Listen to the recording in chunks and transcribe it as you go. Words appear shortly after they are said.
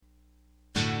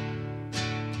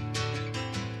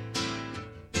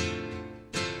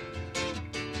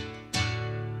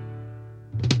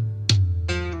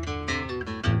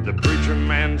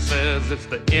countryman says it's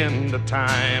the end of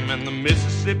time, and the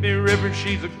Mississippi River,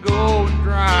 she's a going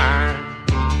dry.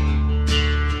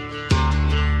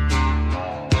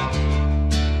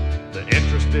 The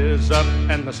interest is up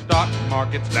and the stock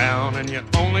market's down, and you're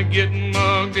only getting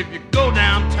mugged if you go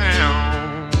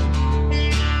downtown.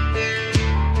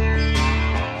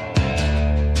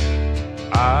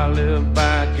 I live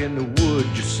back in the woods,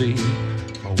 you see,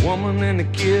 a woman and the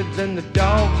kids and the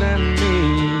dogs and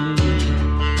me.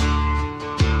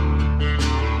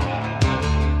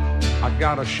 I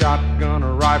got a shotgun,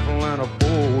 a rifle, and a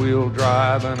four-wheel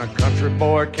drive, and a country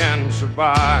boy can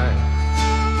survive.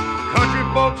 Country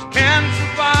folks can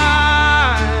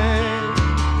survive.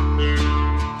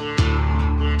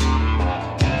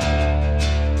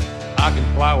 I can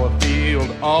plow a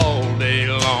field all day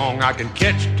long. I can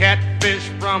catch catfish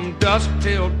from dusk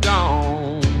till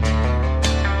dawn.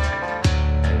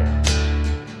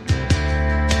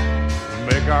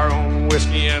 Make our own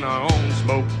whiskey and our own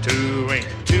smoke too.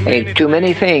 Ain't too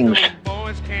many things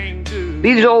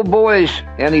these old boys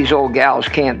and these old gals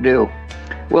can't do.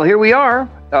 Well, here we are.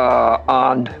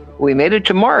 We made it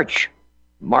to March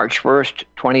 1st,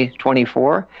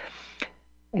 2024.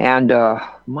 And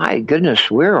my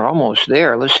goodness, we're almost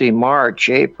there. Let's see, March,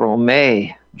 April,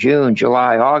 May, June,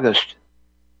 July, August.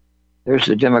 There's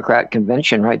the Democrat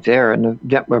convention right there, and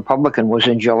the Republican was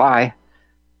in July.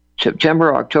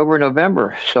 September, October,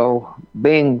 November. So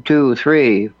Bing, 2,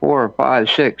 3, 4, 5,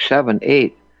 6, 7,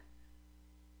 8.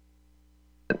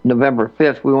 November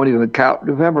 5th, we won't even count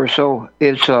November. So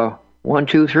it's 1,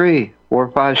 2, 3,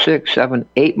 4, 5, 6, 7,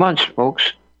 8 months,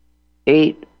 folks.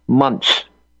 8 months.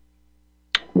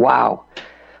 Wow.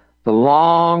 The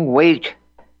long wait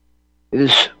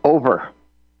is over.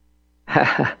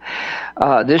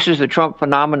 This is the Trump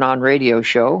Phenomenon radio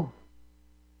show.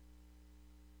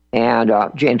 And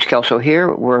James Kelso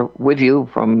here. We're with you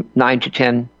from 9 to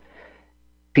 10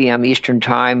 p.m. Eastern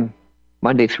Time,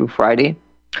 Monday through Friday.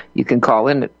 You can call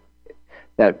in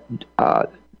that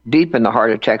deep in the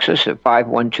heart of Texas at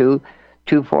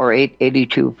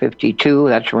 512-248-8252.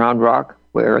 That's Round Rock,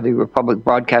 where the Republic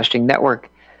Broadcasting Network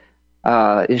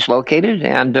is located.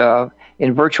 And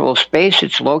in virtual space,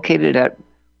 it's located at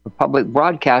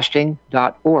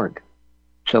republicbroadcasting.org.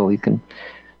 So you can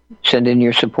send in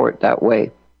your support that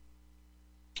way.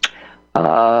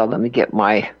 Let me get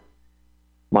my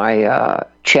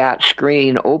chat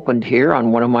screen opened here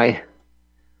on one of my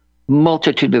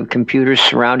multitude of computers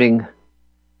surrounding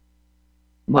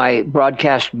my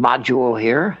broadcast module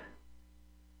here.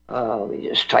 Let me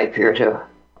just type here to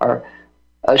our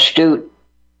astute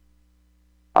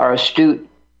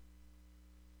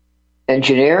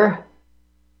engineer,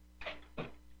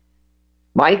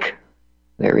 Mike.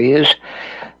 There he is.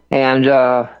 And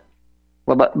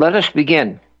let us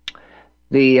begin.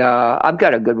 I've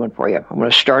got a good one for you. I'm going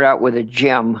to start out with a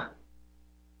gem.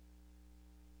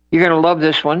 You're going to love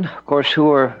this one. Of course, who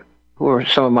are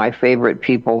some of my favorite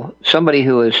people? Somebody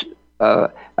who is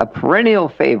a perennial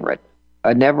favorite.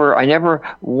 I never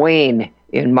wane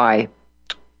in my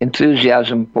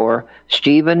enthusiasm for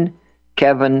Stephen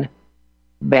Kevin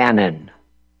Bannon.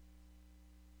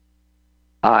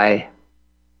 I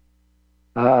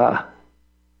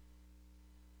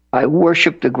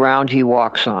worship the ground he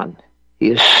walks on. He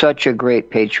is such a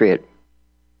great patriot.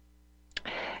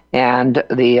 And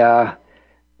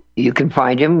you can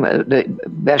find him. The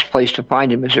best place to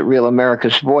find him is at Real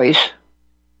America's Voice.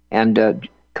 And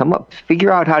figure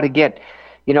out how to get,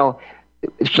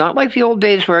 it's not like the old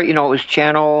days where, it was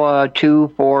channel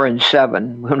 2, 4, and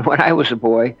 7. When I was a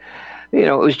boy,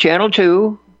 it was channel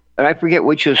 2, and I forget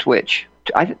which was which.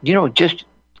 Just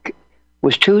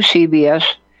was 2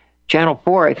 CBS, channel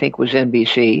 4, I think, was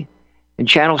NBC. And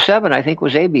Channel 7, I think,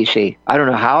 was ABC. I don't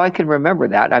know how I can remember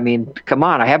that. I mean, come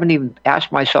on. I haven't even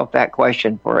asked myself that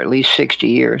question for at least 60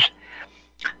 years.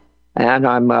 And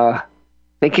I'm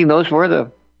thinking those were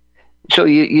the... So,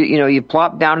 you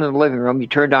plop down in the living room, you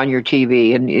turned on your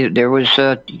TV, and there was,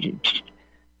 and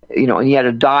you had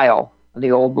a dial on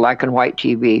the old black and white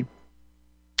TV.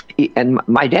 And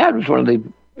my dad was one of the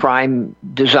prime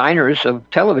designers of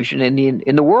television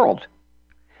in the world.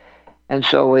 And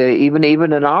so even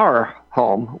in our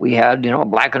home, we had, a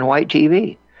black and white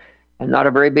TV, and not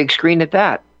a very big screen at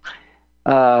that.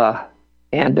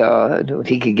 And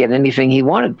he could get anything he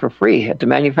wanted for free at the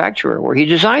manufacturer where he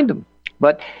designed them.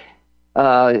 But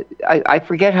I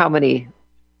forget how many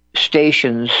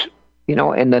stations,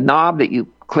 and the knob that you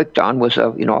clicked on was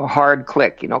a hard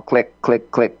click, click,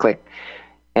 click, click, click.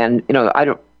 And, I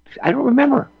don't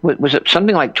remember. Was it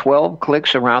something like 12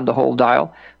 clicks around the whole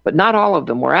dial? But not all of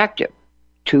them were active.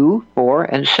 2, 4,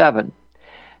 and 7.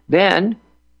 Then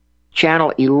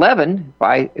Channel 11,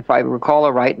 if I recall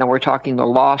it right, now we're talking the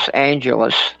Los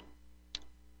Angeles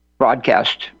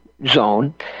broadcast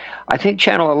zone. I think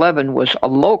Channel 11 was a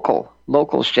local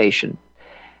station,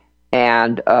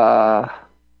 and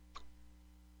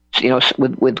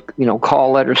with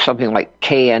call letters something like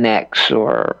KNX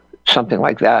or something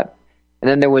like that. And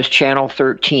then there was Channel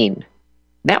 13. And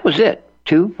that was it.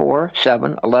 2, 4,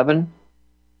 7, 11,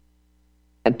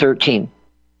 and 13.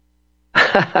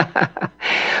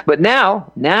 But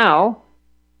now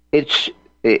it's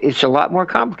a lot more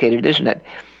complicated, isn't it?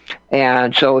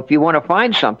 And so if you want to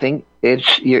find something,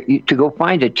 to go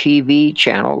find a TV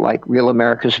channel like Real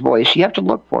America's Voice, you have to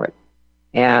look for it.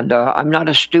 And I'm not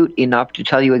astute enough to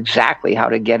tell you exactly how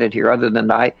to get it here, other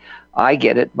than I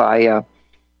get it by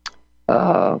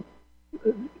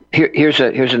here's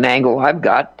an angle I've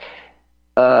got.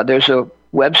 There's a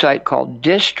website called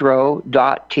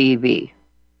distro.tv.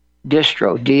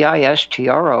 Distro,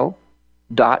 D-I-S-T-R-O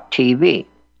 .tv.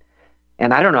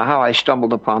 And I don't know how I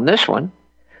stumbled upon this one,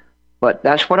 but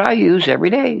that's what I use every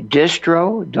day,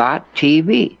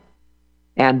 distro.tv.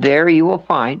 And there you will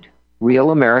find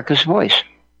Real America's Voice.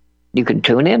 You can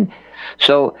tune in.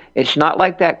 So it's not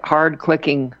like that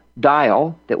card-clicking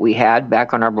dial that we had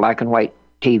back on our black and white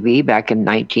TV back in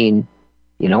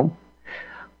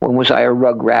when was I a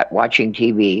rugrat watching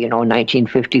TV?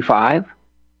 1955?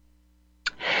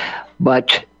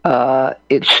 But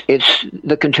it's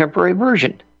the contemporary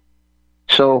version.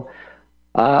 So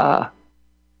I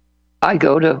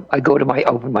open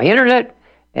my internet,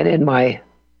 and in my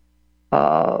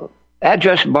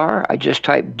address bar I just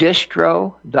type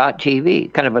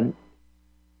distro.tv, kind of an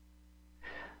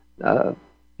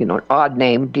odd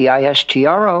name,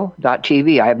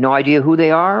 distro.tv. I have no idea who they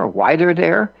are or why they're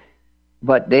there,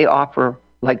 but they offer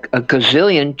like a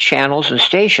gazillion channels and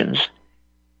stations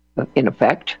in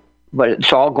effect, but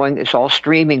it's all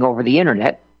streaming over the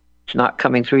internet. It's not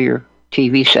coming through your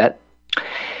TV set,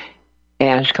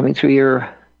 and it's coming through your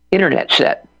internet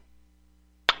set.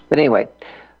 But anyway,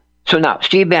 so now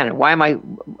Steve Bannon. Why am I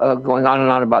going on and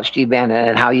on about Steve Bannon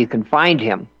and how you can find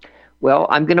him? Well,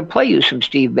 I'm going to play you some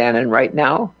Steve Bannon right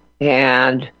now,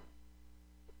 and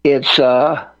it's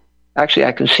actually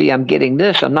I can see I'm getting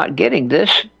this. I'm not getting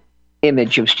this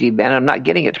image of Steve Bannon. I'm not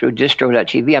getting it through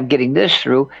distro.tv. I'm getting this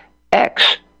through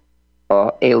X,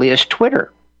 alias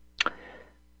Twitter.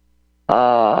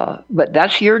 But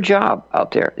that's your job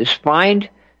out there, is find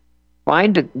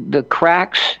the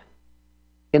cracks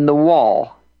in the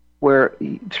wall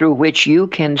through which you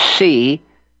can see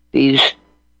these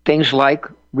things like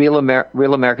Real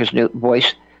America's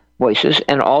Voices,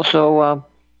 and also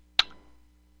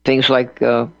things like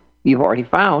you've already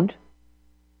found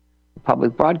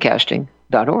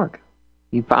publicbroadcasting.org.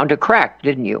 You found a crack,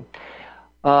 didn't you?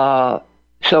 So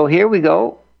here we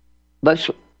go.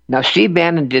 Now, Steve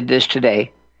Bannon did this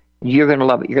today. You're going to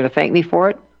love it. You're going to thank me for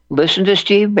it. Listen to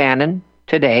Steve Bannon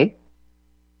today.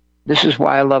 This is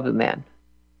why I love the man.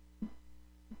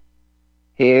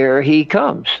 Here he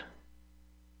comes.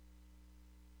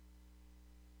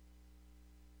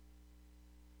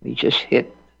 We just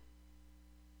hit.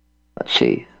 Let's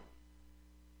see.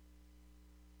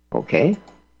 Okay.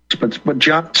 But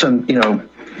Johnson,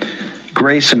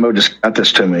 Grace and Mo just got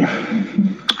this to me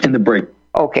in the break.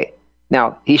 Okay.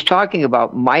 Now, he's talking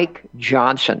about Mike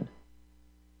Johnson,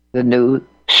 the new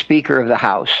Speaker of the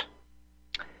House,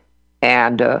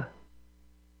 and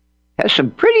has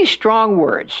some pretty strong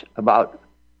words about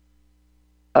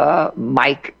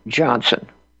Mike Johnson.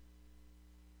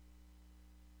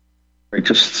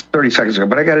 Just 30 seconds ago,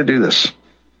 but I got to do this.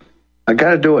 I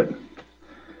got to do it.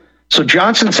 So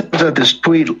Johnson says that this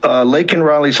tweet, Laken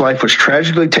Riley's life was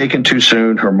tragically taken too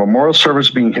soon. Her memorial service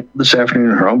being held this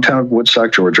afternoon in her hometown of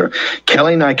Woodstock, Georgia.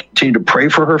 Kelly and I continue to pray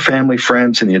for her family,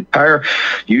 friends, and the entire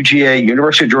UGA,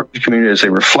 University of Georgia community as they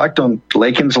reflect on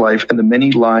Laken's life and the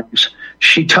many lives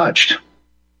she touched.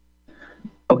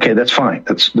 Okay, that's fine.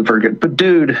 That's very good. But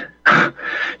dude,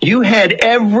 you had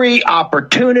every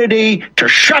opportunity to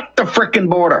shut the frickin'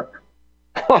 border.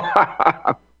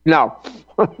 No.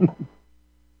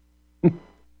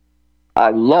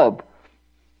 I love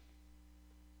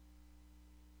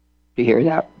to hear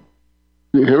that.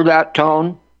 You hear that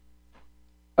tone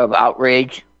of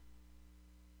outrage?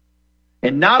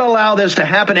 And not allow this to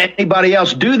happen to anybody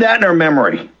else. Do that in our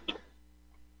memory.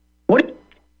 What?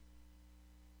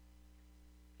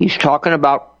 He's talking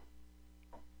about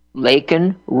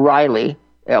Laken Riley,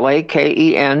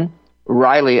 Laken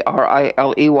Riley,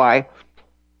 Riley,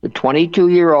 the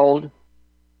 22-year-old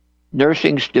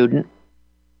nursing student,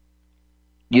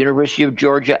 University of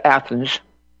Georgia, Athens,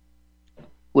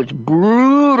 was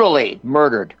brutally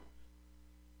murdered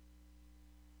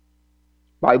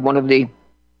by one of the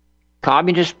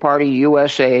Communist Party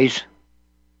USA's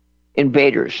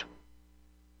invaders,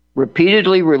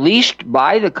 repeatedly released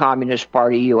by the Communist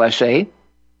Party USA.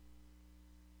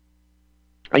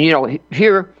 And,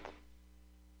 here,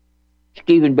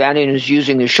 Stephen Bannon is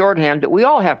using the shorthand that we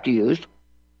all have to use,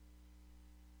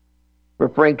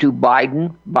 referring to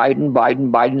Biden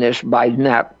this, Biden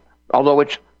that, although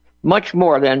it's much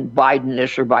more than Biden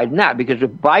this or Biden that, because if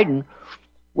Biden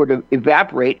were to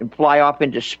evaporate and fly off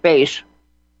into space,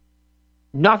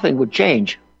 nothing would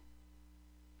change.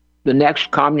 The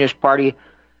next Communist Party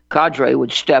cadre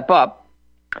would step up.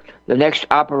 The next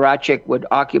apparatchik would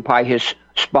occupy his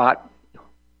spot.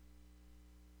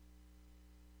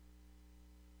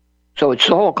 So it's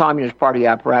the whole Communist Party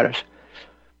apparatus.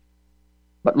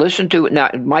 But listen to it now.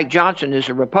 Mike Johnson is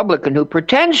a Republican who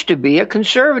pretends to be a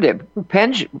conservative,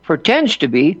 pretends to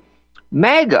be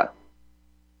MAGA.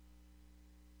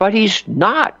 But he's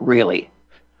not really.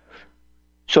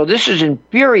 So this is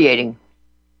infuriating.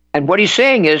 And what he's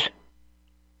saying is,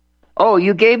 oh,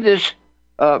 you gave this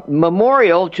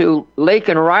memorial to Lake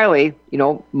and Riley.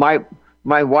 My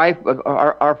wife,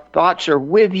 our thoughts are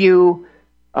with you.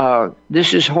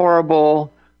 This is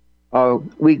horrible.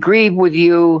 We grieve with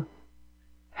you.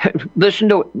 Listen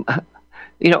to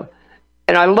it.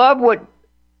 And I love what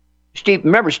Steve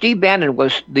Bannon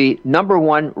was the number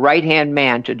one right-hand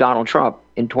man to Donald Trump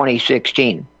in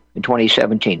 2016, in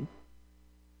 2017.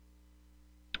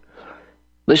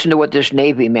 Listen to what this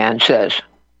Navy man says.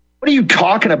 What are you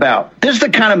talking about? This is the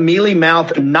kind of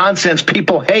mealy-mouthed nonsense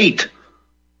people hate.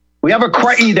 We have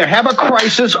either have a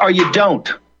crisis or you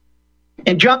don't.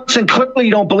 And Johnson, clearly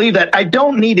you don't believe that. I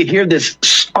don't need to hear this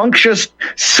unctuous,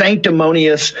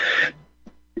 sanctimonious.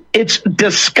 It's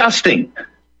disgusting.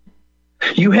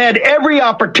 You had every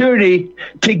opportunity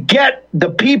to get the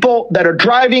people that are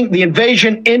driving the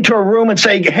invasion into a room and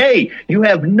say, hey, you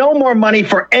have no more money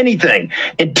for anything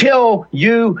until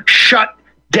you shut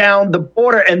down the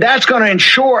border. And that's going to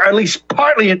ensure, at least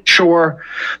partly ensure,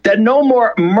 that no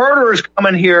more murderers come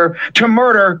in here to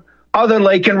murder other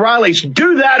Lake and Rileys.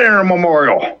 Do that in a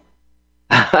memorial.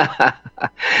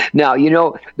 Now,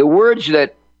 the words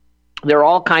that there are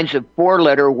all kinds of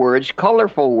four-letter words,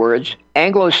 colorful words,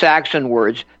 Anglo-Saxon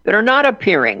words that are not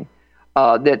appearing,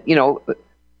 that,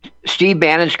 Steve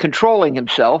Bannon's controlling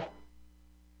himself,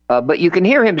 but you can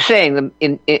hear him saying them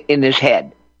in his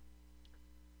head.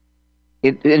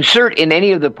 Insert in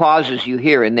any of the pauses you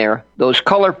hear in there those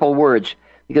colorful words,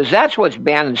 because that's what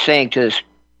Bannon's saying to this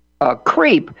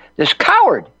creep, this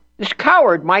coward,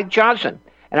 Mike Johnson.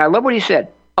 And I love what he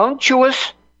said,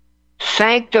 unctuous,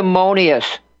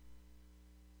 sanctimonious,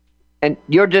 and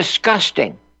you're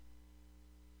disgusting.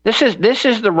 This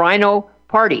is the Rhino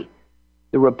Party,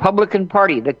 the Republican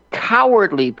Party, the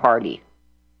cowardly party,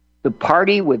 the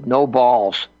party with no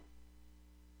balls.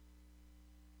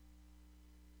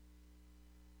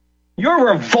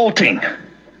 You're revolting.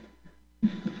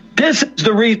 This is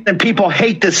the reason people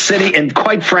hate this city, and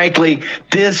quite frankly,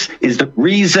 this is the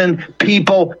reason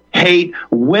people hate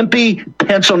wimpy,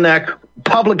 pencil-neck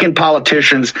Republican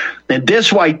politicians. And this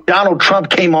is why Donald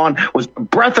Trump came on, was a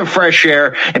breath of fresh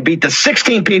air, and beat the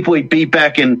 16 people he beat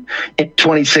back in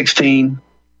 2016.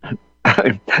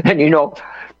 And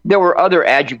there were other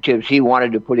adjectives he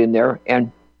wanted to put in there,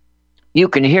 and you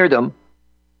can hear them.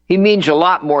 He means a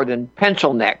lot more than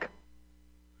pencil-neck.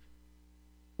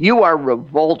 You are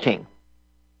revolting.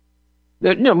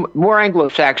 More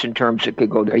Anglo-Saxon terms that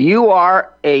could go there. You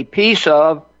are a piece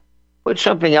of, put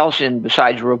something else in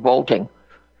besides revolting,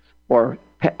 or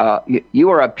you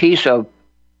are a piece of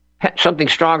something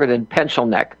stronger than pencil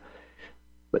neck.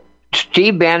 But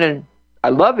Steve Bannon, I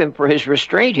love him for his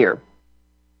restraint here.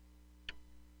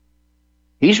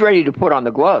 He's ready to put on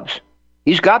the gloves.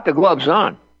 He's got the gloves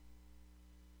on.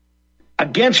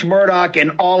 Against Murdoch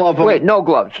and all of them. Wait, no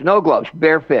gloves,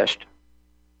 bare fist.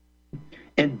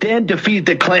 And then defeat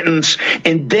the Clintons,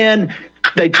 and then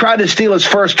they tried to steal his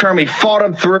first term. He fought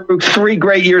them through 3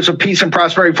 great years of peace and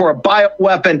prosperity for a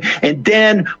bioweapon. And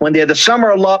then when they had the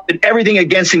summer of love and everything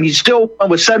against him, he still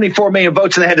won with 74 million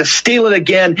votes, and they had to steal it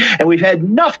again. And we've had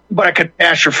nothing but a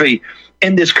catastrophe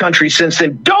in this country since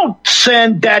then. Don't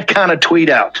send that kind of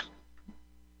tweet out.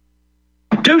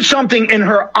 Do something in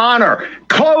her honor.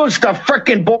 Close the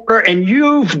frickin' border, and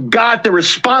you've got the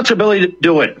responsibility to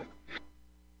do it.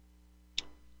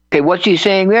 Okay, what's he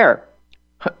saying there?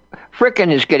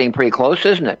 Frickin' is getting pretty close,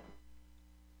 isn't it?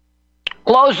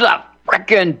 Close the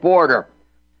frickin' border.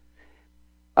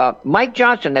 Mike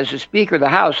Johnson, as the Speaker of the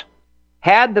House,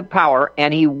 had the power,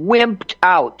 and he wimped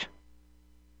out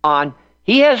on,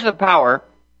 he has the power,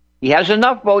 he has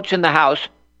enough votes in the House,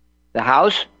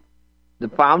 the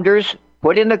founders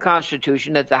put in the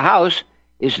Constitution that the House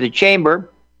is the chamber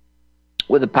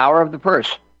with the power of the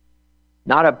purse.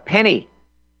 Not a penny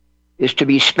is to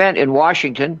be spent in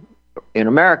Washington, in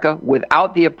America,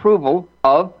 without the approval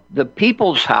of the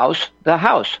people's house, the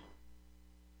House.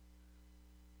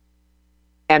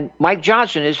 And Mike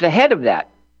Johnson is the head of that.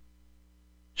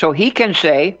 So he can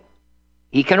say,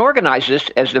 he can organize this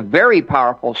as the very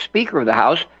powerful Speaker of the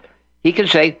House. He can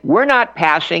say, we're not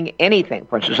passing anything.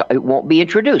 For instance, it won't be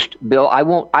introduced. Bill, I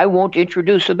won't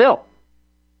introduce a bill.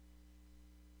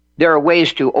 There are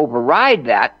ways to override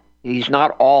that. He's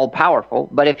not all powerful,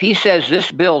 but if he says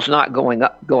this bill's not going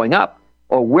up,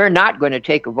 or we're not going to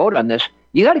take a vote on this,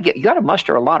 you got to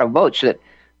muster a lot of votes that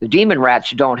the demon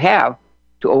rats don't have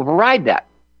to override that.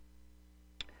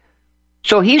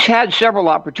 So he's had several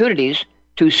opportunities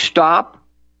to stop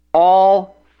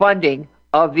all funding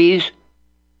of these.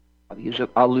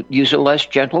 I'll use a less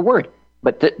gentle word,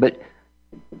 but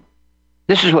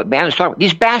this is what Bannon's talking about.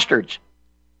 These bastards.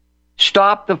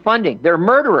 Stop the funding. They're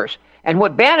murderers. And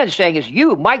what Bannon's saying is,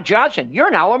 you, Mike Johnson,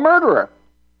 you're now a murderer.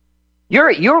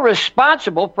 You're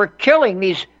responsible for killing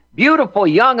these beautiful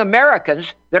young Americans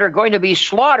that are going to be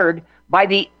slaughtered by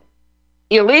the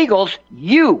illegals.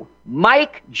 You,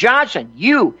 Mike Johnson,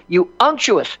 you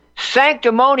unctuous,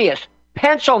 sanctimonious,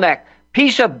 pencil neck,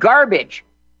 piece of garbage.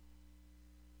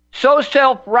 So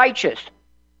self-righteous.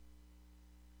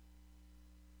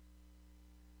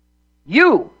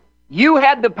 You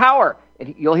had the power.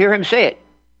 And you'll hear him say it.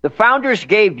 The founders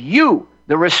gave you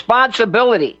the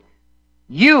responsibility.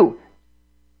 You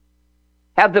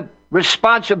have the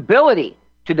responsibility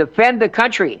to defend the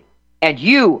country. And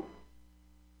you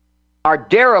are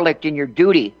derelict in your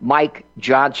duty, Mike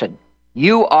Johnson.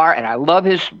 You are, and I love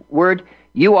his word,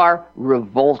 you are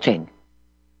revolting.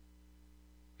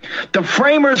 The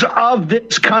framers of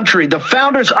this country, the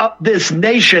founders of this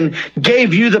nation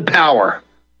gave you the power.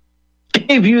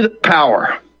 Gave you the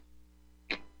power.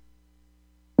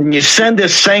 And you send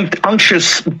this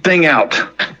unctuous thing out.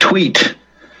 Tweet.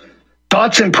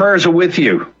 Thoughts and prayers are with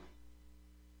you.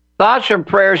 Thoughts and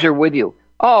prayers are with you.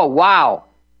 Oh, wow.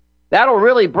 That'll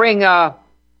really bring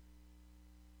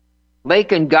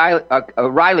Lake and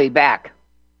Riley back.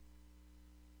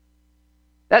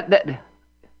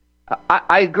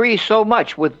 I agree so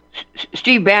much with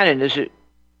Steve Bannon.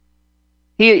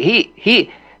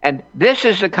 He and this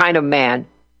is the kind of man.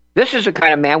 This is the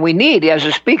kind of man we need as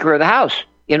a Speaker of the House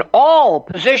in all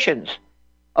positions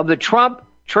of the Trump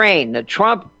train, the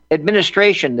Trump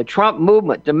administration, the Trump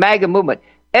movement, the MAGA movement.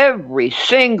 Every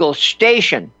single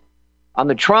station on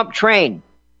the Trump train,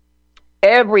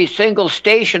 every single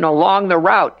station along the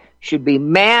route should be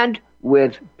manned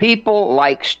with people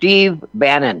like Steve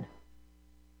Bannon.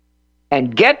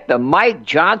 And get the Mike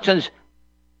Johnsons,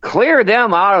 clear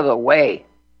them out of the way.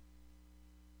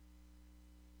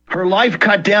 Her life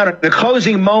cut down at the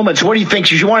closing moments. What do you think?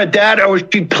 She wanted that, or was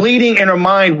she pleading in her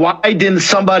mind, why didn't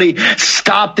somebody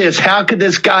stop this? How could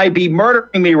this guy be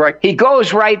murdering me right? He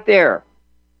goes right there.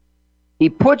 He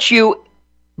puts you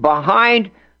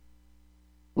behind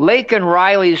Lake and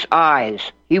Riley's eyes.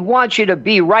 He wants you to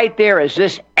be right there as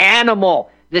this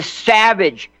animal, this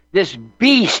savage, this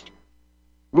beast,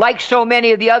 like so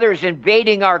many of the others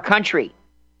invading our country.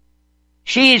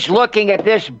 She's looking at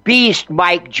this beast,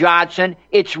 Mike Johnson.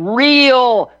 It's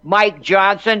real, Mike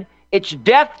Johnson. It's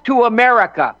death to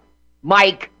America,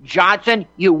 Mike Johnson.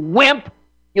 You wimp.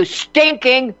 You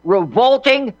stinking,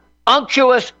 revolting,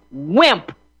 unctuous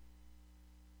wimp.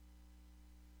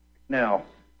 Now,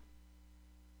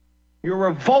 you're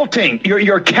revolting.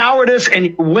 Your cowardice and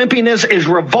your wimpiness is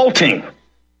revolting.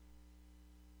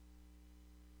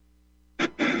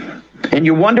 And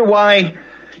you wonder why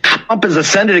Trump has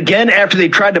ascended again after they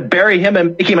tried to bury him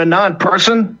and make him a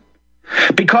non-person?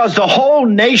 Because the whole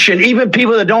nation, even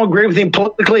people that don't agree with him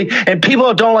politically and people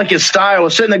that don't like his style, are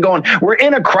sitting there going, we're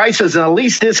in a crisis and at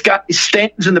least this guy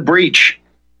stands in the breach.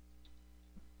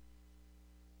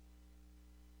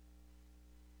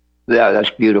 Yeah,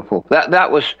 that's beautiful.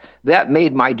 That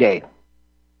made my day.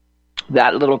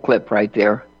 That little clip right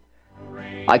there.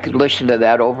 I could listen to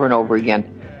that over and over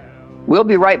again. We'll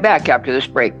be right back after this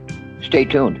break. Stay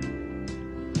tuned.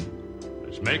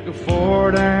 Let's make a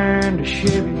Ford and a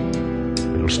Chevy.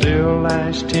 It'll still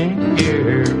last 10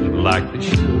 years like they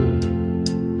should.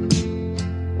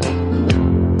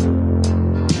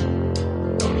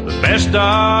 'Cause the best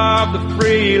of the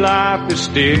free life is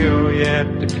still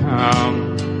yet to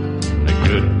come. The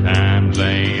good times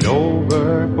ain't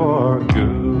over for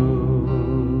good.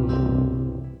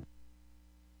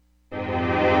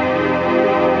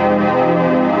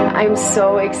 I'm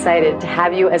so excited to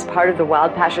have you as part of the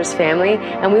Wild Pastures family,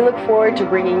 and we look forward to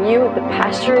bringing you the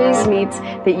pasture-raised meats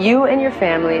that you and your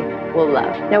family will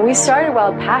love. Now, we started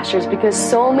Wild Pastures because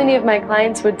so many of my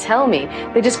clients would tell me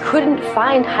they just couldn't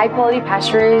find high-quality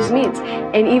pasture-raised meats,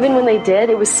 and even when they did,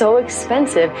 it was so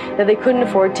expensive that they couldn't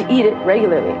afford to eat it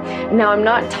regularly. Now, I'm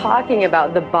not talking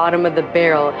about the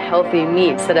bottom-of-the-barrel healthy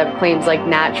meats that have claims like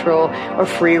natural or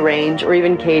free-range or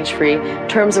even cage-free,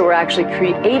 terms that were actually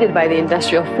created by the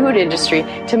industrial food industry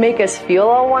to make us feel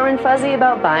all warm and fuzzy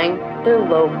about buying their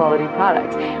low-quality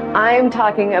products. I'm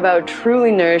talking about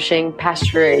truly nourishing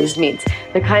pasture-raised meats,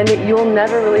 the kind that you'll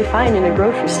never really find in a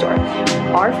grocery store.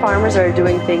 Our farmers are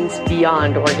doing things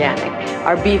beyond organic.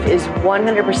 Our beef is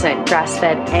 100%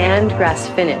 grass-fed and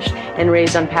grass-finished and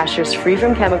raised on pastures free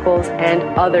from chemicals and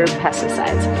other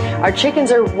pesticides. Our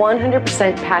chickens are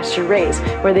 100% pasture-raised,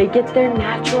 where they get their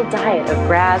natural diet of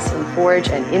grass and forage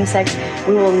and insects.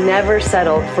 We will never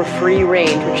settle for free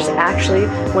range, which is actually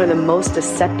one of the most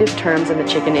deceptive terms in the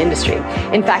chicken industry.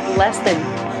 In fact, less than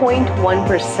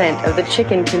 0.1% of the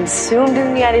chicken consumed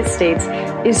in the United States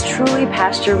is truly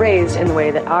pasture-raised in the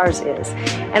way that ours is.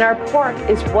 And our pork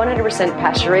is 100%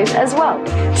 pasture-raised as well.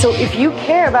 So if you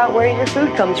care about where your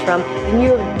food comes from, then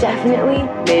you have definitely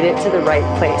made it to the right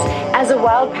place. As a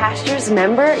Wild Pastures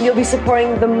member, you'll be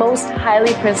supporting the most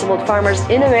highly principled farmers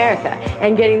in America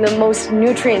and getting the most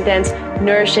nutrient-dense,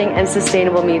 nourishing, and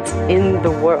sustainable meats in the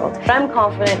world. I'm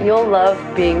confident you'll love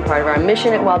being part of our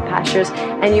mission at Wild Pastures,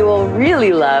 and you will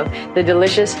really love the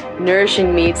delicious,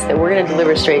 nourishing meats that we're going to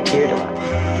deliver straight to your door.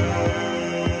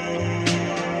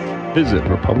 Visit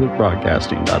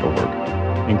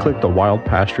republicbroadcasting.org and click the Wild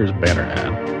Pastures banner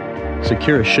ad.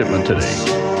 Secure a shipment today.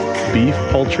 Beef,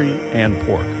 poultry, and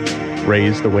pork,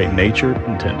 raised the way nature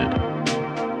intended.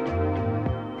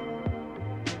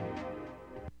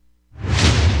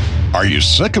 Are you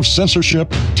sick of censorship?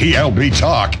 TLB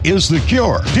Talk is the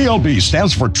cure. TLB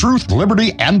stands for Truth,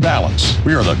 Liberty, and Balance.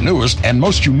 We are the newest and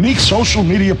most unique social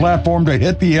media platform to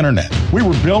hit the internet. We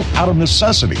were built out of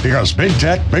necessity because big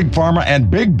tech, big pharma, and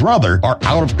big brother are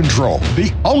out of control.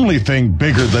 The only thing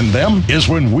bigger than them is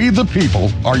when we the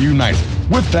people are united.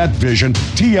 With that vision,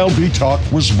 TLB Talk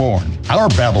was born. Our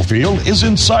battlefield is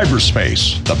in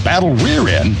cyberspace. The battle we're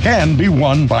in can be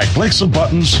won by clicks of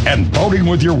buttons and voting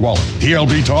with your wallet.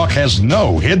 TLB Talk has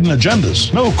no hidden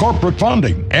agendas, no corporate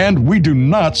funding, and we do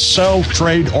not sell,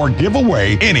 trade, or give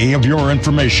away any of your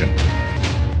information.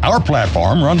 Our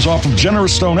platform runs off of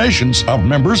generous donations of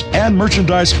members and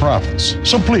merchandise profits.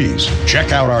 So please,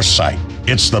 check out our site.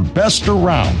 It's the best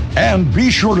around. And be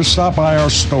sure to stop by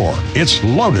our store. It's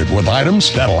loaded with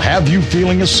items that'll have you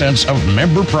feeling a sense of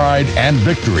member pride and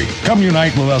victory. Come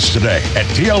unite with us today at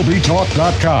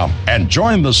tlbtalk.com and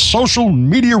join the social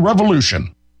media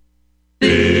revolution.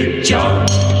 Big John.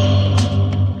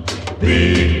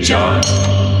 Big John.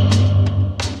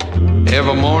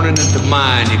 Every morning at the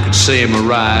mine you could see him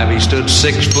arrive. He stood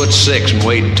 6'6" and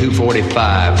weighed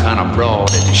 245, kind of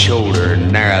broad at the shoulder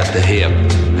and narrow at the hip.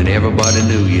 And everybody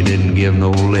knew you didn't give no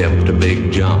lip to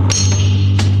Big John.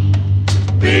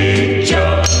 Big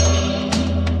John.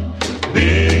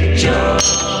 Big John.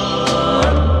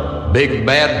 Big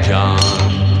Bad John.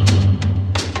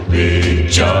 Big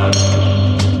John.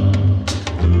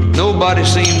 Nobody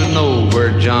seemed to know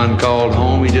where John called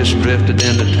home. He just drifted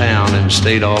into town and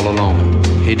stayed all alone.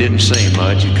 He didn't say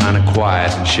much, he kind of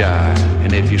quiet and shy.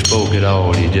 And if you spoke at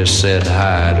all, you just said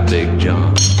hi to Big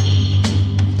John.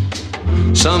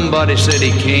 Somebody said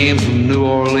he came from New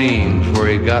Orleans, where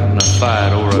he got in a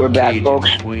fight over a Cajun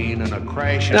queen and a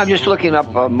crash. I'm just looking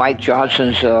up Mike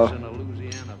Johnson's, of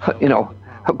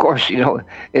course,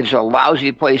 it's a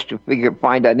lousy place to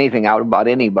find anything out about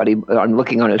anybody. I'm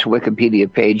looking on his Wikipedia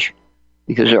page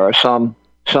because there are some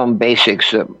basics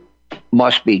that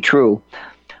must be true.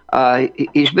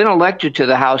 He's been elected to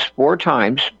the House 4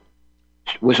 times,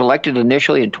 was elected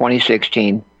initially in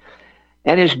 2016,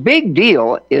 and his big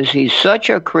deal is he's such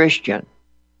a Christian.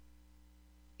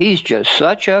 He's just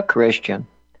such a Christian.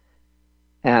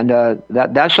 And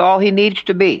that's all he needs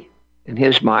to be. In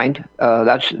his mind,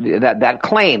 that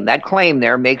claim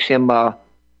there makes him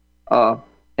an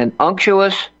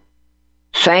unctuous,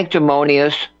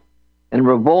 sanctimonious, and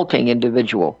revolting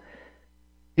individual.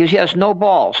 Because he has no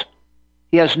balls.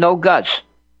 He has no guts.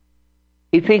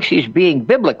 He thinks he's being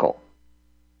biblical.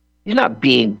 He's not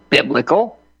being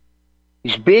biblical.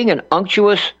 He's being an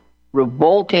unctuous,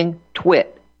 revolting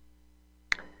twit.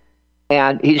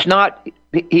 And he's not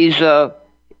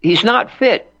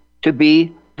fit to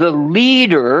be the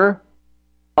leader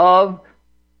of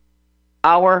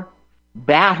our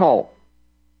battle.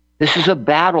 This is a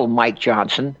battle, Mike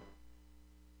Johnson.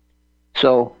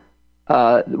 So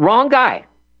Wrong guy.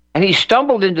 And he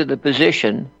stumbled into the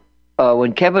position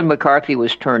when Kevin McCarthy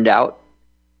was turned out.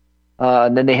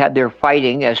 And then they had their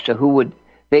fighting as to who would...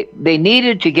 They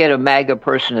needed to get a MAGA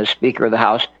person as Speaker of the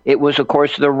House. It was, of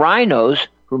course, the rhinos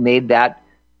who made that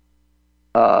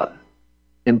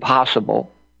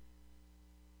impossible.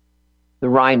 The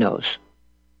rhinos.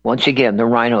 Once again, the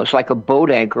rhinos, like a boat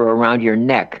anchor around your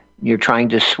neck. You're trying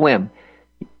to swim.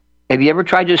 Have you ever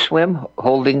tried to swim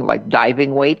holding like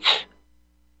diving weights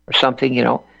or something, you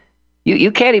know?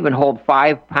 You can't even hold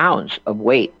 5 pounds of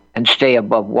weight and stay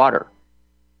above water.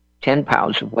 10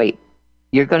 pounds of weight.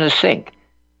 You're going to sink.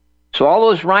 So all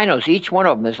those rhinos, each one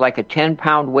of them is like a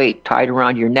 10-pound weight tied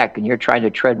around your neck, and you're trying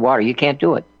to tread water. You can't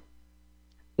do it.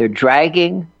 They're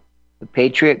dragging the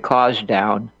patriot cause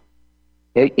down,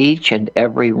 each and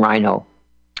every rhino.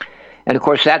 And, of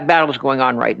course, that battle is going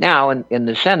on right now in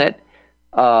the Senate.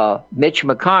 Mitch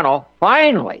McConnell,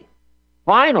 finally,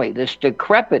 this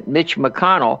decrepit Mitch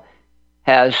McConnell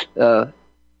has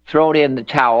thrown in the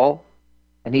towel,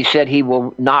 and he said he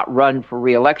will not run for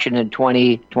re-election in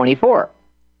 2024.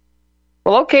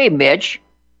 Well, okay, Mitch,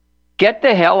 get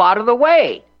the hell out of the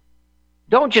way.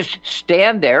 Don't just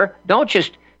stand there. Don't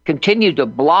just continue to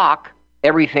block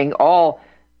everything, all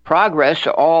progress,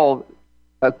 all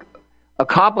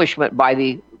accomplishment by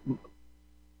the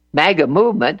MAGA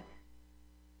movement.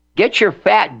 Get your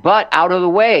fat butt out of the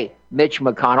way, Mitch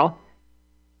McConnell.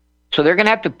 So they're going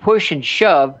to have to push and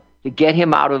shove to get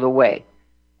him out of the way.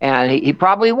 And he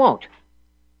probably won't.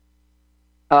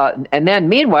 And then,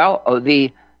 meanwhile,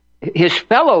 his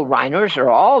fellow rhinos are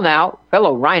all now,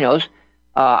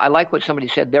 I like what somebody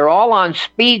said, they're all on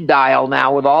speed dial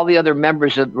now with all the other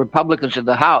members of Republicans of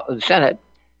the House, of the Senate,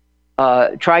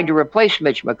 trying to replace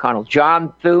Mitch McConnell.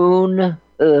 John Thune,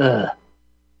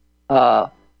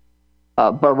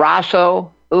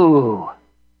 Barrasso,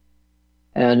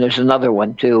 and there's another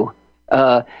one too.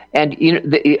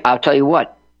 And I'll tell you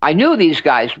what, I knew these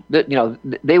guys.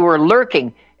 They were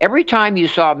lurking every time you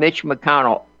saw Mitch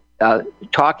McConnell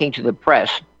talking to the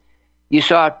press. You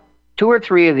saw 2 or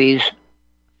 3 of these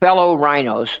fellow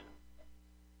rhinos,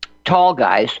 tall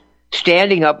guys,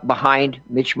 standing up behind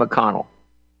Mitch McConnell.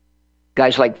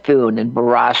 Guys like Thune and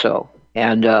Barrasso,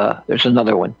 and there's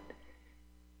another one.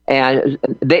 And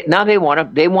they want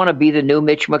to be the new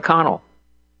Mitch McConnell.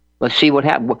 Let's see what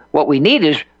happens. What we need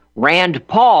is Rand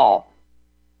Paul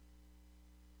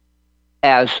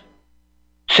as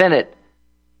Senate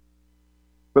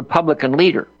Republican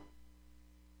leader.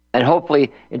 And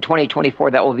hopefully in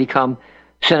 2024 that will become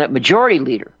Senate Majority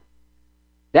Leader.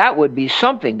 That would be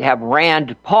something to have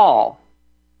Rand Paul.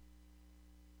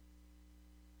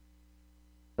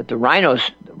 But the rhinos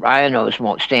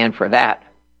won't stand for that.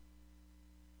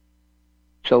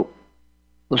 So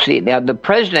we'll see. Now the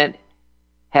president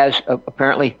has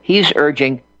apparently, he's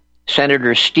urging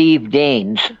Senator Steve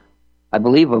Daines, I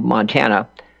believe of Montana,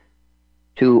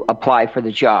 to apply for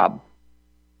the job.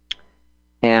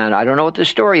 And I don't know what the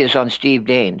story is on Steve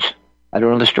Daines. I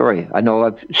don't know the story. I know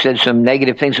I've said some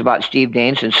negative things about Steve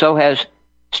Daines, and so has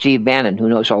Steve Bannon, who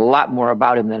knows a lot more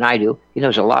about him than I do. He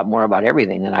knows a lot more about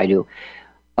everything than I do.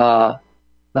 But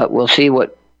we'll see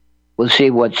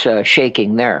what's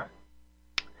shaking there.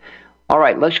 All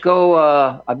right, let's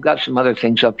go. I've got some other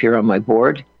things up here on my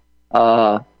board.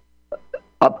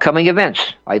 Upcoming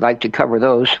events. I'd like to cover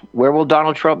those. Where will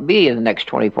Donald Trump be in the next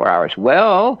 24 hours?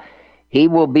 Well, he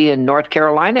will be in North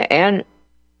Carolina and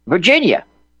Virginia.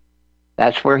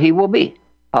 That's where he will be.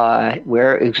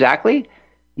 Where exactly,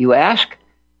 you ask?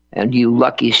 And you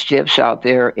lucky stiffs out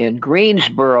there in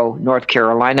Greensboro, North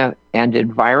Carolina, and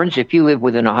environs, if you live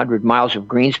within 100 miles of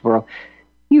Greensboro,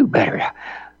 you better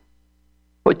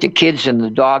put the kids and the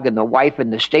dog and the wife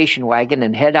in the station wagon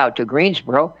and head out to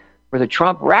Greensboro for the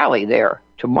Trump rally there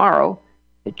tomorrow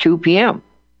at 2 p.m.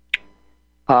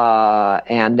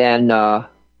 And then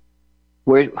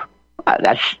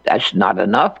that's not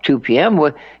enough. 2 p.m.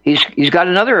 He's got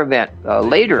another event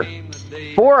later,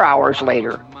 4 hours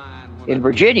later, in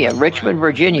Virginia, Richmond,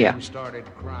 Virginia.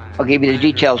 I'll give you the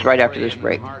details right after this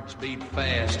break. Hearts beat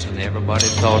fast, and everybody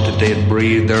thought that they'd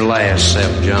breathed their last,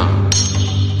 except John.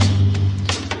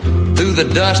 Through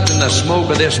the dust and the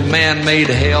smoke of this man-made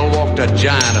hell walked a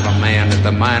giant of a man that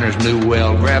the miners knew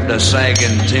well, grabbed a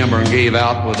sagging timber and gave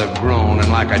out with a groan,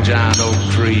 and like a giant oak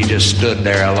tree just stood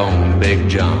there alone, Big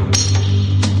John.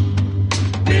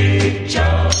 Big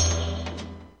John.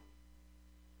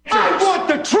 I want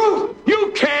the truth!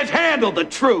 You can't handle the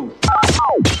truth!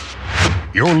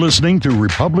 You're listening to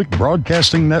Republic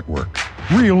Broadcasting Network.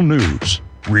 Real news,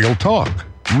 real talk,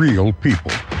 real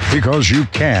people. Because you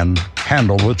can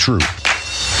handle the truth.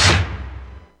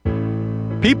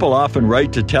 People often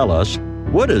write to tell us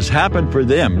what has happened for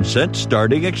them since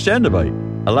starting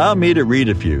Extendivite. Allow me to read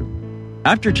a few.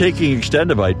 After taking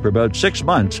Extendivite for about 6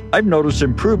 months, I've noticed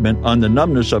improvement on the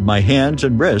numbness of my hands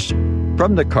and wrists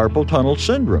from the carpal tunnel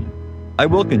syndrome. I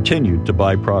will continue to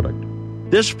buy product.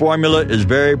 This formula is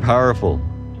very powerful.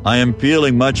 I am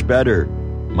feeling much better.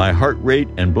 My heart rate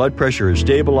and blood pressure has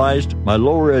stabilized, my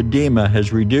lower edema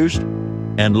has reduced,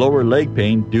 and lower leg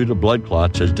pain due to blood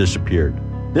clots has disappeared.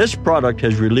 This product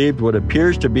has relieved what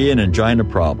appears to be an angina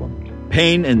problem,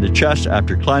 pain in the chest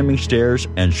after climbing stairs,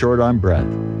 and short on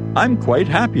breath. I'm quite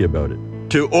happy about it.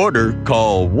 To order,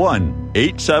 call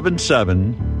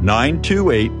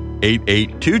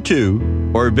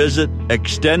 1-877-928-8822 or visit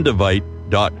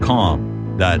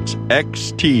extendivite.com. That's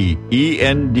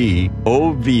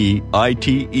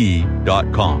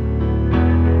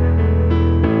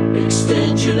XTENDOVITE.com.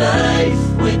 Extend your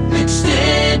life with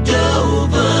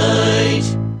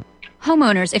Extendovite.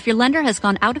 Homeowners, if your lender has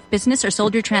gone out of business or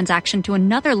sold your transaction to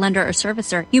another lender or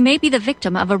servicer, you may be the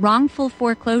victim of a wrongful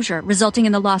foreclosure, resulting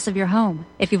in the loss of your home.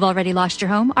 If you've already lost your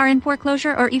home, are in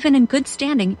foreclosure, or even in good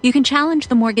standing, you can challenge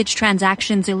the mortgage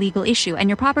transaction's illegal issue, and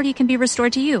your property can be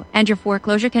restored to you, and your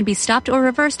foreclosure can be stopped or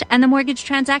reversed, and the mortgage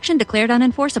transaction declared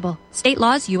unenforceable. State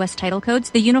laws, U.S. title codes,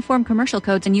 the Uniform Commercial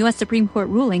Codes, and U.S. Supreme Court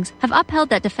rulings have upheld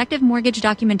that defective mortgage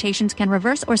documentations can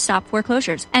reverse or stop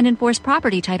foreclosures and enforce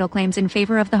property title claims in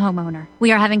favor of the homeowner.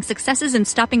 We are having successes in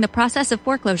stopping the process of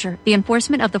foreclosure, the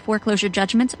enforcement of the foreclosure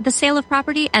judgments, the sale of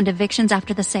property, and evictions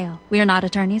after the sale. We are not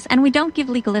attorneys, and we don't give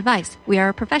legal advice. We are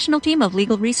a professional team of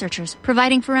legal researchers,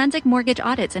 providing forensic mortgage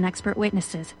audits and expert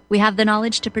witnesses. We have the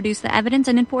knowledge to produce the evidence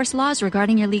and enforce laws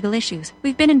regarding your legal issues.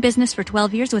 We've been in business for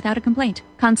 12 years without a complaint.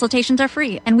 Consultations are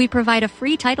free, and we provide a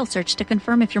free title search to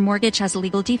confirm if your mortgage has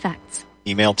legal defects.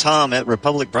 Email Tom at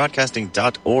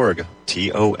republicbroadcasting.org.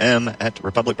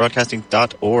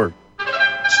 TOM@republicbroadcasting.org.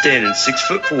 Standing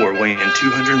 6'4", weighing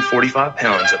 245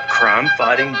 pounds of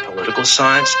crime-fighting, political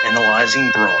science analyzing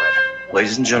brawn.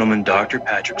 Ladies and gentlemen, Dr.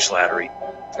 Patrick Slattery.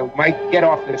 So, Mike, get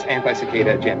off this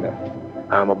anti-cicada agenda.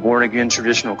 I'm a born-again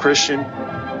traditional Christian,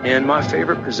 and my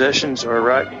favorite possessions are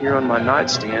right here on my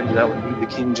nightstand. That would be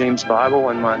the King James Bible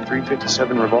and my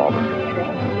 .357 revolver.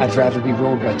 I'd rather be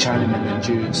ruled by Chinamen than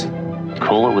Jews.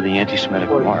 Cool it with the anti-Semitic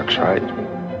remarks, right?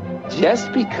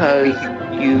 Just because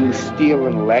you steal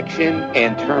an election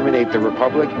and terminate the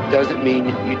republic doesn't mean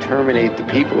you terminate the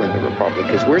people in the republic,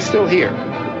 because we're still here.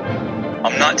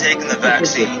 I'm not taking the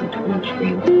vaccine.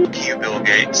 You, Bill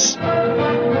Gates.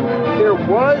 There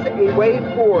was a way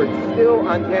forward still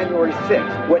on January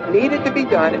 6th. What needed to be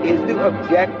done is to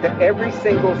object to every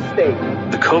single state.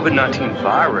 The COVID-19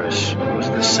 virus was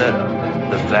the setup.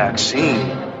 The vaccine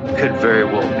could very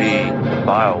well be the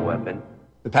bioweapon.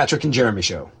 The Patrick and Jeremy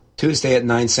Show, Tuesday at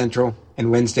 9 Central and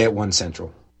Wednesday at 1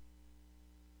 Central.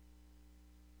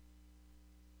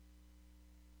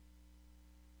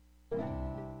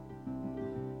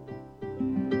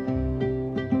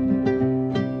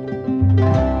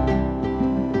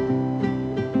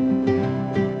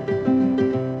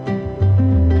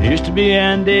 Used to be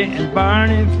Andy and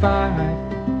Barney Fife.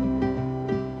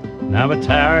 Now it's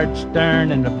Howard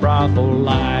Stern and the brothel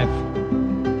life.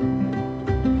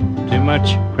 Too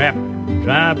much crap to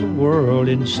drive the world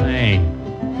insane.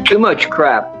 Too much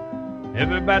crap.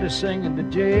 Everybody singing the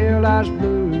jailhouse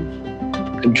blues.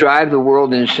 Drive the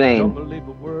world insane. Don't believe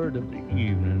a word of the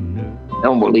evening news.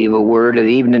 Don't believe a word of the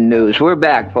evening news. We're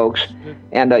back, folks.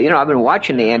 And, I've been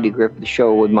watching the Andy Griffith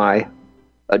Show with my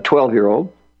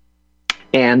 12-year-old.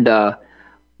 And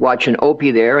watching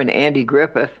Opie there, and Andy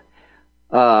Griffith,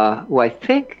 who I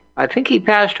think he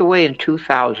passed away in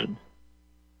 2000.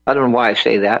 I don't know why I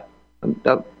say that.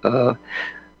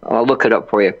 I'll look it up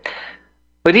for you.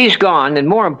 But he's gone, and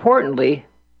more importantly,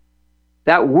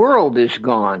 that world is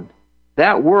gone.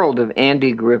 That world of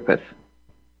Andy Griffith.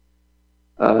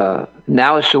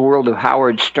 Now it's the world of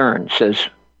Howard Stern, says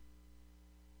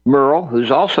Merle,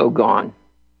 who's also gone.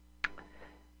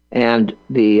 And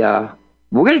we're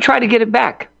going to try to get it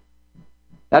back.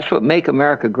 That's what Make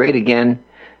America Great Again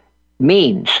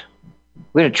means.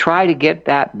 We're going to try to get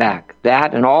that back.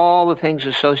 That and all the things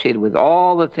associated with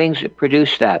all the things that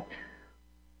produce that.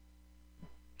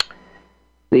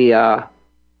 And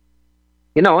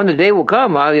the day will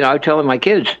come. I'm telling my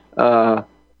kids,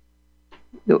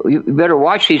 you better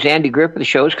watch these Andy Griffith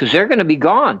shows, because they're going to be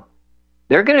gone.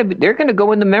 They're going to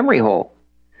go in the memory hole.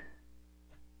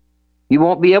 You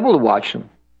won't be able to watch them.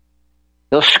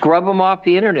 They'll scrub them off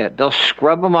the internet. They'll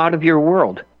scrub them out of your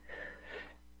world.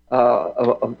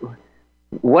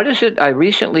 What is it I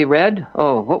recently read?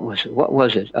 Oh, what was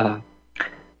it?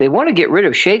 They want to get rid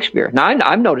of Shakespeare. Now,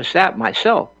 I've noticed that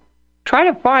myself.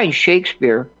 try to find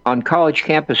Shakespeare on college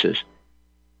campuses.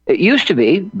 It used to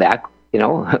be, back, in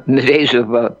the days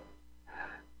of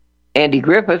Andy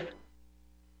Griffith,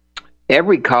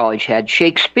 every college had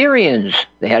Shakespeareans.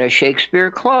 They had a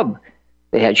Shakespeare club.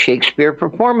 They had Shakespeare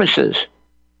performances.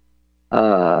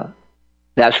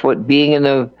 That's what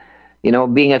being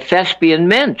being a thespian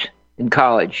meant in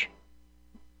college,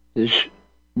 is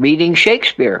reading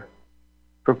Shakespeare,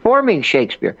 performing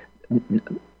Shakespeare.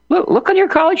 Look on your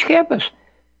college campus.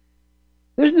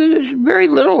 There's very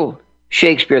little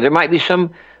Shakespeare. There might be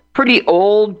some pretty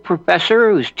old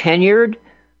professor who's tenured,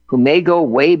 who may go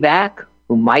way back,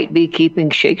 who might be keeping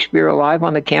Shakespeare alive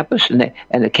on the campus, and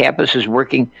the campus is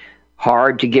working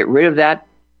hard to get rid of that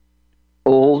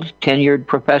old tenured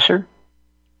professor.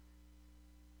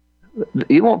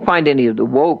 You won't find any of the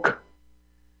woke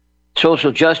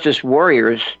social justice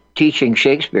warriors teaching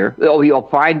Shakespeare. Oh, you'll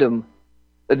find them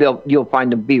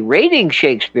berating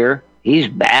Shakespeare. He's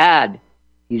bad.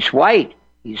 He's white.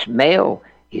 He's male.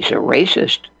 He's a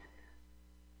racist.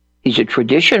 He's a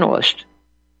traditionalist.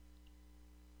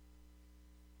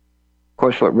 Of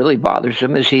course, what really bothers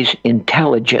him is he's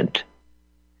intelligent.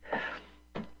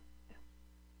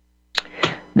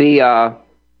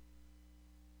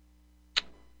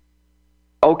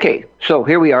 Okay, so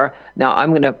here we are. Now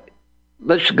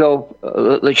let's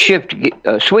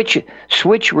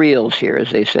switch reels here,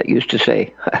 as they used to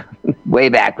say way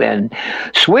back then.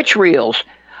 Switch reels.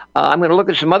 I'm going to look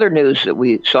at some other news that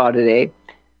we saw today,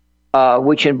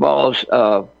 which involves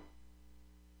the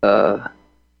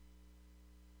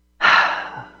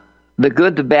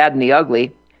good, the bad, and the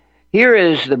ugly. Here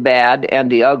is the bad and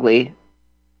the ugly.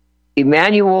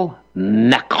 Emmanuel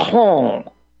Macron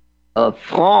of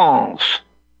France,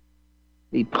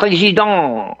 the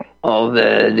President of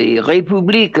the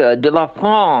République de la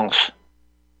France.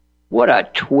 What a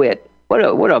twit.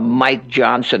 What a Mike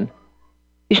Johnson.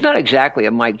 He's not exactly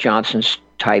a Mike Johnson's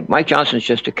type. Mike Johnson's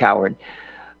just a coward.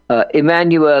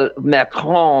 Emmanuel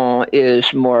Macron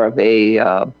is more of a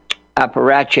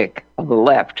apparatchik of the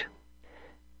left.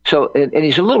 So, and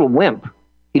he's a little wimp.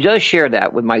 He does share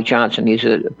that with Mike Johnson. He's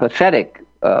a pathetic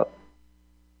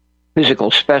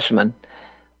physical specimen.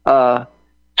 So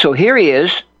here he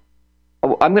is.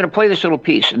 I'm going to play this little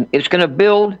piece, and it's going to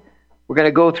build. We're going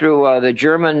to go through the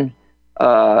German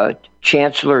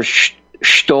Chancellor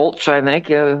Stolz, I think,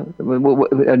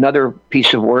 another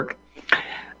piece of work.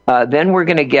 Then we're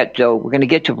going to get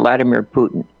to Vladimir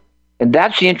Putin, and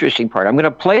that's the interesting part. I'm going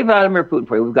to play Vladimir Putin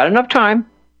for you. We've got enough time.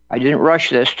 I didn't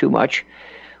rush this too much.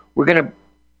 You're going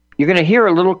to hear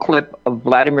a little clip of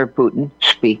Vladimir Putin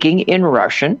speaking in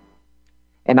Russian,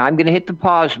 and I'm going to hit the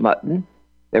pause button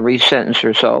every sentence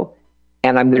or so,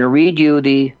 and I'm going to read you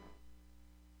the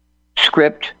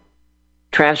script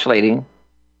translating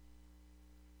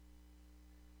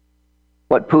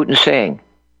what Putin's saying,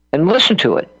 and listen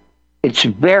to it. It's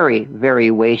very, very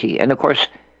weighty. And of course,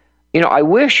 I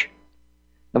wish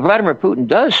Vladimir Putin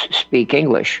does speak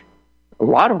English. A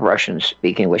lot of Russians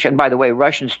speak English. And by the way,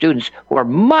 Russian students who are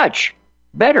much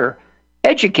better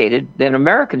educated than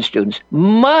American students,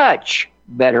 much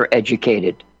better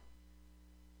educated.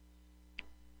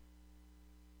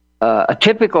 A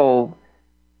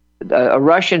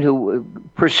Russian who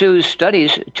pursues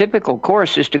studies, typical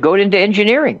course is to go into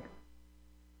engineering.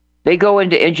 They go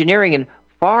into engineering in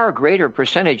far greater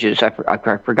percentages. I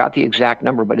forgot the exact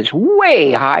number, but it's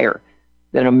way higher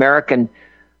than American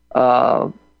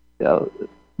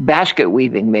basket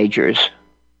weaving majors,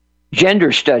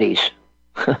 gender studies,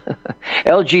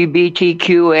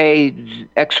 LGBTQA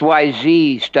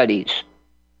XYZ studies.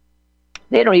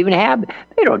 They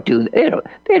don't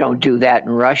do that in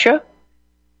Russia.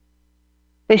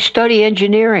 They study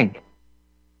engineering.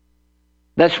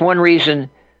 That's one reason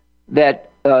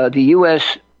that the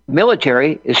U.S.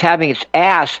 military is having its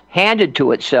ass handed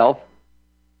to itself,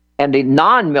 and the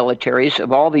non-militaries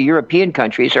of all the European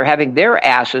countries are having their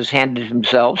asses handed to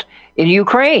themselves in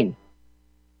Ukraine.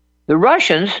 The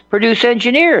Russians produce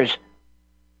engineers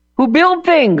who build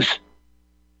things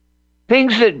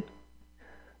that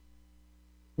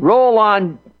roll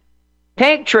on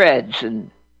tank treads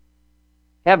and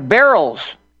have barrels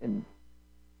and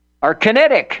are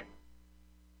kinetic.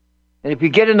 And if you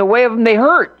get in the way of them, they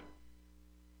hurt.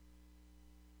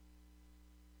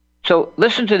 So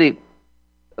listen to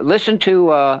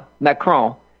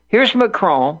Macron. Here's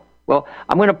Macron. Well,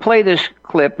 I'm going to play this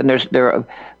clip, and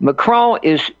Macron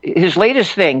his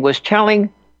latest thing was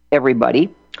telling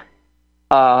everybody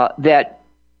that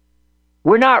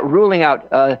we're not ruling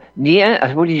out what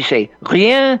did he say?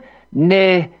 Rien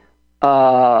n'est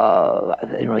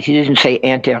he didn't say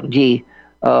interdit,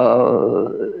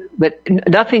 but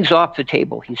nothing's off the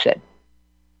table, he said.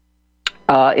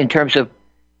 in terms of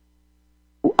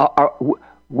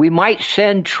we might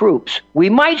send troops. We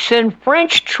might send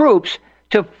French troops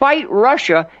to fight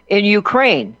Russia in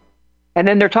Ukraine. And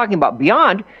then they're talking about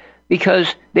beyond,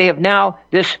 because they have now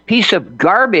this piece of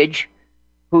garbage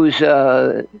who's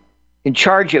in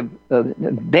charge of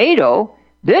NATO,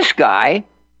 this guy,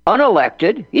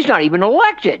 unelected. He's not even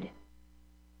elected.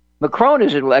 Macron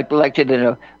is elected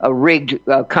in a rigged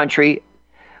country,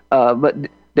 but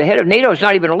the head of NATO is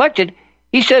not even elected.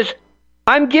 He says,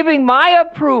 I'm giving my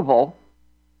approval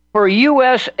for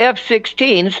U.S.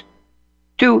 F-16s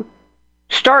to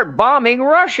start bombing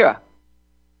Russia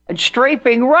and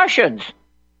strafing Russians.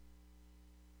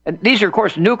 And these are, of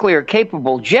course,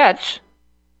 nuclear-capable jets.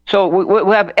 So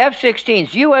we'll have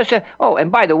F-16s, U.S. Oh, and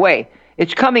by the way,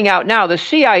 it's coming out now, the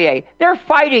CIA, they're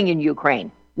fighting in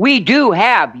Ukraine. We do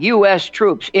have U.S.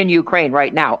 troops in Ukraine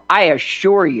right now, I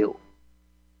assure you.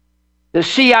 The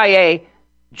CIA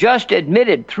just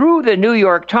admitted through the New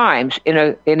York Times in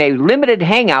a limited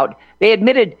hangout, they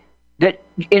admitted that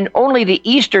in only the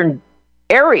eastern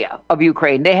area of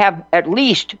Ukraine, they have at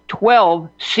least 12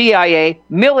 CIA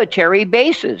military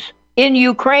bases in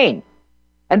Ukraine.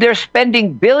 And they're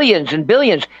spending billions and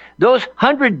billions. Those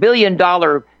 $100 billion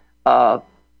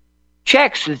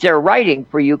checks that they're writing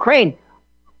for Ukraine,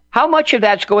 how much of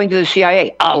that's going to the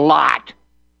CIA? A lot.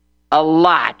 A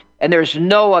lot. And there's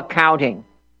no accounting.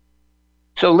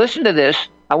 So listen to this.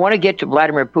 I want to get to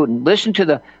Vladimir Putin. Listen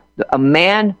to a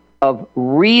man of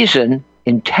reason,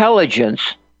 intelligence,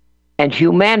 and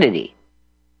humanity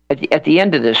at the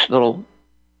end of this little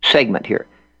segment here.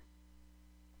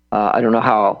 I don't know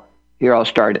how. Here, I'll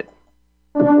start it.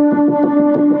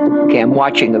 Okay, I'm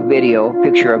watching a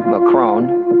picture of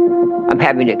Macron. I'm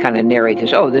having to kind of narrate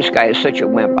this. Oh, this guy is such a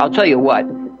wimp. I'll tell you what.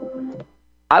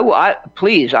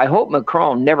 Please, I hope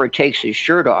Macron never takes his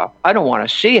shirt off. I don't want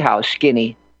to see how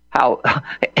skinny, how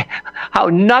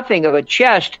nothing of a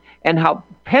chest, and how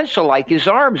pencil-like his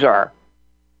arms are.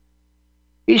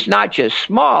 He's not just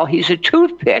small, he's a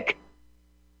toothpick.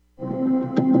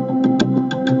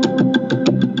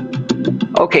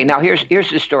 Okay, now here's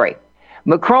the story.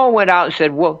 Macron went out and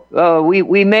said, well,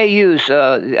 we may use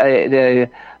the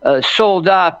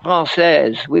soldats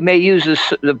français. We may use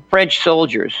the French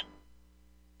soldiers.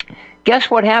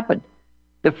 Guess what happened?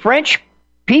 The French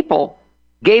people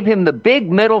gave him the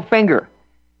big middle finger.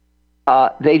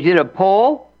 They did a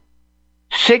poll,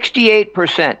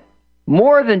 68%,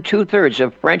 more than 2/3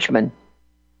 of Frenchmen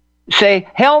say,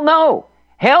 hell no,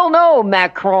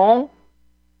 Macron.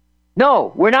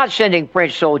 No, we're not sending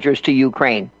French soldiers to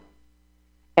Ukraine.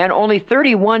 And only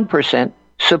 31%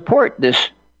 support this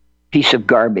piece of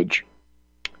garbage.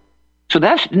 So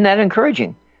isn't that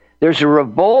encouraging? There's a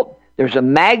revolt. There's a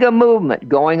MAGA movement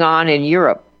going on in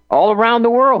Europe, all around the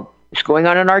world. It's going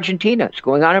on in Argentina. It's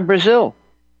going on in Brazil,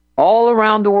 all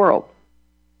around the world.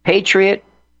 Patriot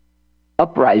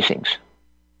uprisings.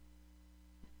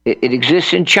 It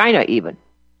exists in China even.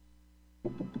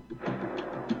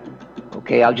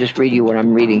 Okay, I'll just read you what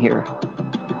I'm reading here.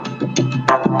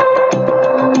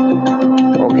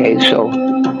 Okay, so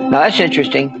now that's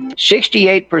interesting.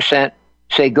 68%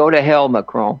 say go to hell,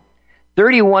 Macron.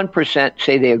 31%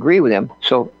 say they agree with him.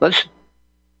 So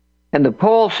and the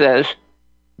poll says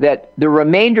that the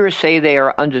remainder say they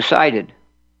are undecided.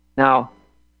 Now,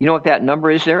 you know what that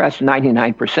number is there? That's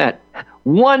 99%.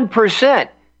 1%.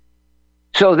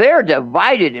 So they're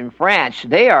divided in France.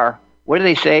 They are, what do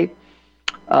they say?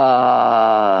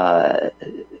 The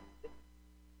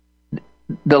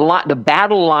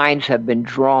battle lines have been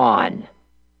drawn.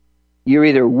 You're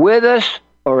either with us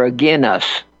or against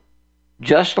us,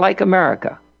 just like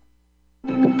America.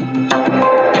 Okay,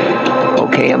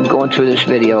 I'm going through this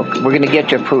video. We're going to get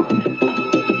to Putin.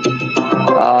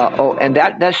 And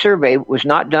that survey was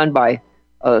not done by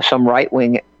some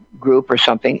right-wing group or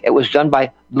something. It was done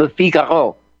by Le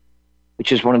Figaro,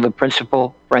 which is one of the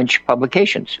principal French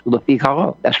publications. Le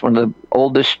Figaro. That's one of the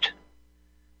oldest,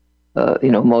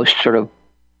 most sort of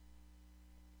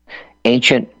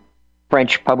ancient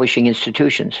French publishing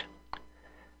institutions.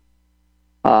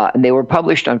 And they were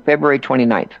published on February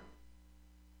 29th.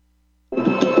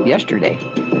 Yesterday.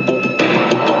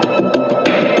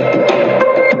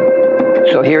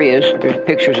 So here he is. There's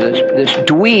pictures of this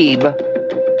dweeb.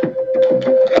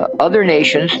 Other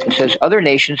nations, it says, other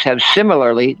nations have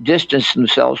similarly distanced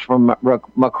themselves from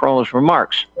Macron's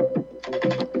remarks.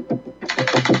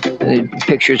 The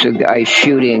pictures of guys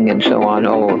shooting and so on.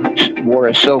 Oh, war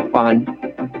is so fun.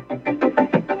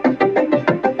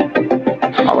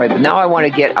 All right, but now I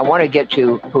want to get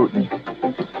to Putin.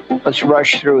 Let's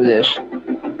rush through this.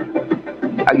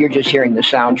 You're just hearing the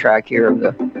soundtrack here of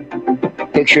the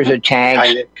pictures of tanks.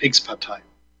 Keine Kriegspartei.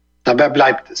 Dabei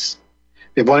bleibt es.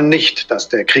 Wir wollen nicht, dass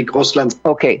der Krieg Russlands...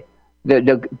 Okay,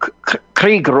 the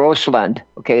Krieg Russland.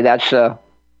 Okay, that's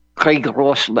Krieg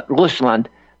Russland.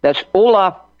 That's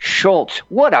Olaf Scholz.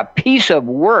 What a piece of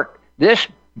work this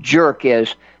jerk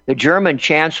is, the German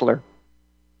chancellor.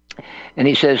 And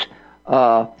he says,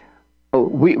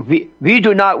 we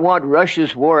do not want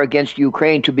Russia's war against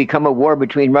Ukraine to become a war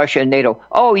between Russia and NATO.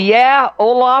 Oh, yeah,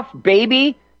 Olaf,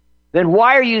 baby? Then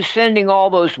why are you sending all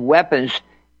those weapons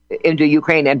into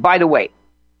Ukraine? And by the way,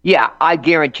 yeah, I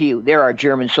guarantee you there are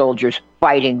German soldiers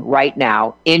fighting right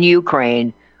now in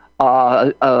Ukraine,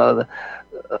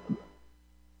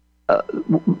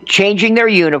 changing their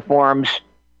uniforms,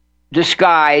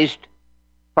 disguised,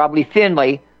 probably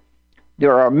thinly.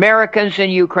 There are Americans in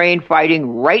Ukraine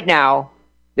fighting right now.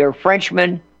 There are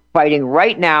Frenchmen fighting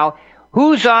right now.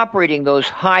 Who's operating those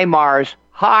HIMARS,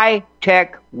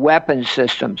 high-tech weapon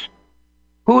systems?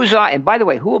 And by the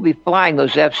way, who will be flying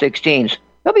those F-16s?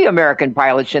 There'll be American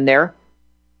pilots in there.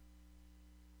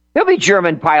 There'll be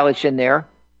German pilots in there.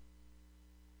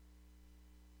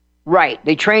 Right.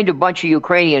 They trained a bunch of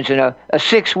Ukrainians in a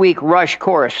 6-week rush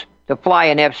course to fly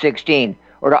an F-16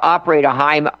 or to operate a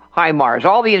HIMARS.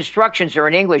 All the instructions are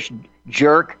in English,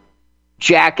 jerk,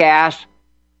 jackass.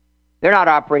 They're not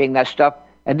operating that stuff.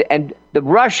 And the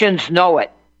Russians know it.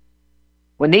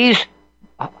 When these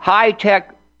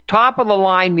high-tech,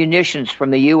 top-of-the-line munitions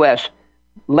from the U.S.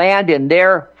 land in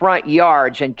their front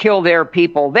yards and kill their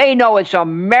people, they know it's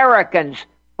Americans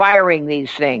firing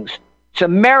these things. It's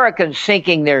Americans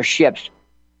sinking their ships.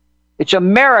 It's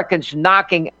Americans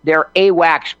knocking their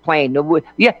AWACS plane.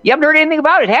 You haven't heard anything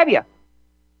about it, have you?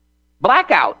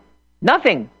 Blackout.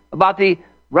 Nothing about the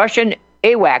Russian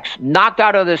AWACS knocked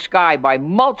out of the sky by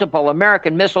multiple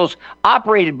American missiles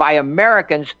operated by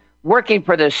Americans working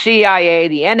for the CIA,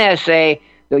 the NSA,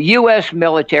 the U.S.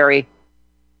 military.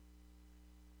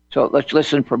 So let's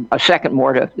listen for a second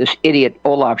more to this idiot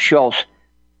Olaf Scholz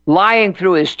lying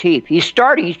through his teeth. He's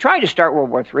trying to start World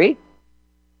War III.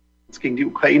 Gegen die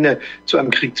Ukraine zu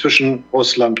einem Krieg zwischen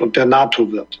Russland und der NATO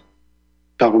wird.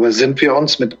 Darüber sind wir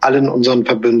uns mit allen unseren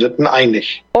Verbündeten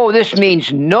einig. Oh, this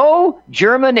means no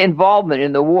German involvement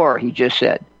in the war, he just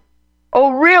said.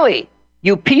 Oh, really?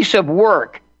 You piece of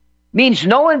work. Means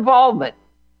no involvement.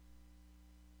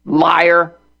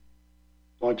 Liar.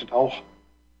 Bedeutet auch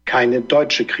keine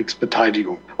deutsche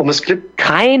Kriegsbeteiligung.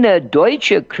 Keine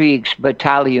deutsche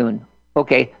Kriegsbeteiligung.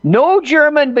 Okay. No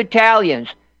German battalions.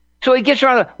 So he gets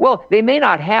around, well, they may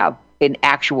not have an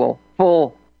actual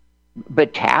full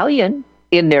battalion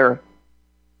in their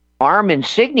arm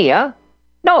insignia.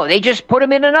 No, they just put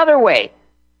them in another way.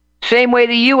 Same way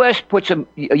the U.S. puts them,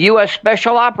 U.S.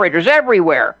 special operators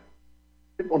everywhere.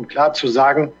 Um klar zu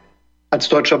sagen, als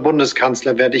deutscher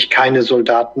Bundeskanzler werde ich keine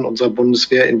Soldaten unserer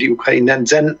Bundeswehr in die Ukraine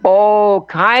entsenden. Oh,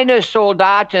 keine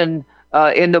Soldaten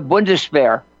in the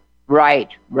Bundeswehr. Right.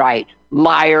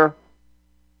 Liar.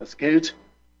 Das gilt.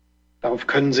 Darauf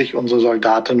können sich unsere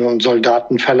Soldatinnen und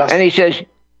Soldaten verlassen. And he says,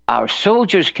 our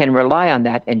soldiers can rely on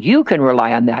that, and you can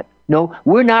rely on that. No,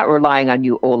 we're not relying on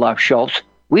you, Olaf Scholz.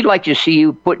 We'd like to see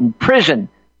you put in prison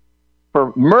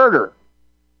for murder.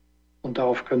 Und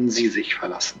darauf können Sie sich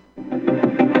verlassen.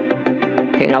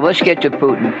 Okay, now let's get to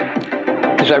Putin,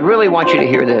 because I really want you to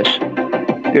hear this.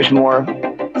 There's more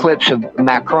clips of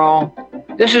Macron.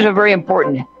 This is a very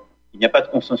important... Il n'y a pas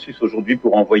de consensus aujourd'hui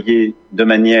pour envoyer de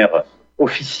manière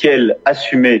officielle,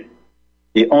 assumée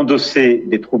et endossée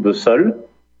des troupes au sol,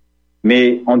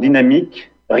 mais en dynamique,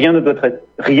 rien ne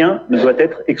doit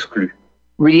être exclu.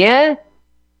 Rien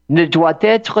ne doit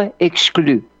être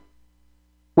exclu.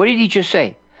 What did he just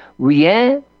say?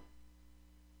 Rien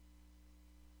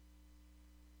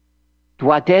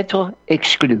doit être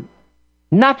exclu.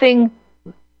 Nothing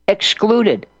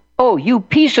excluded. Oh, you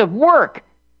piece of work.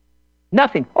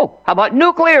 Nothing. Oh, how about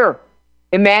nuclear,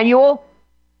 Emmanuel?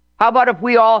 How about if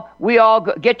we all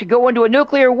get to go into a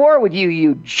nuclear war with you,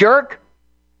 you jerk?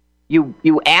 You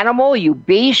animal, you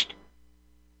beast?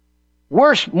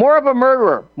 Worse, more of a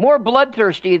murderer, more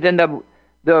bloodthirsty than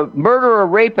the murderer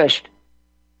rapist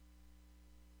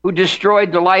who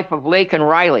destroyed the life of Laken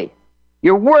Riley.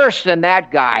 You're worse than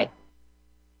that guy,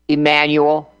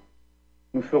 Emmanuel.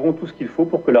 Nous ferons tout ce qu'il faut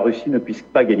pour que la Russie ne puisse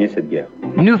pas gagner cette guerre.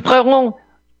 Nous ferons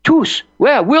tous.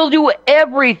 Well, we'll do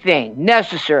everything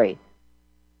necessary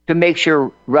to make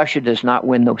sure Russia does not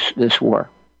win this war.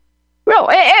 Well,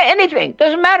 anything.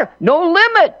 Doesn't matter. No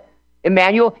limit,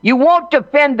 Emmanuel. You won't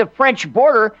defend the French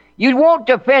border. You won't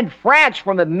defend France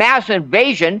from the mass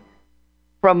invasion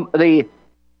from the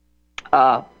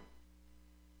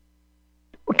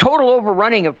total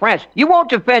overrunning of France. You won't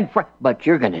defend France, but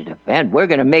you're going to defend. We're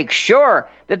going to make sure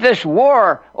that this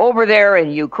war over there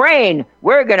in Ukraine,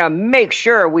 we're going to make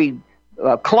sure we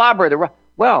clobber the Russians.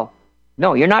 Well,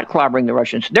 no, you're not clobbering the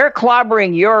Russians. They're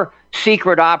clobbering your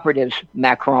secret operatives,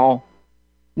 Macron.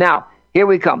 Now, here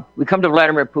we come. We come to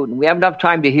Vladimir Putin. We have enough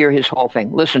time to hear his whole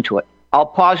thing. Listen to it. I'll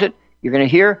pause it. You're going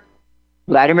to hear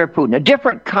Vladimir Putin, a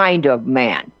different kind of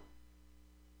man.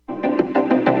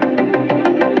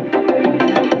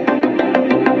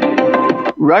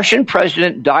 Russian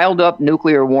president dialed up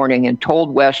nuclear warning and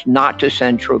told West not to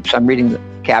send troops. I'm reading the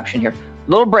caption here.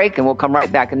 Little break and we'll come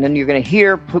right back. And then you're going to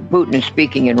hear Putin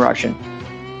speaking in Russian.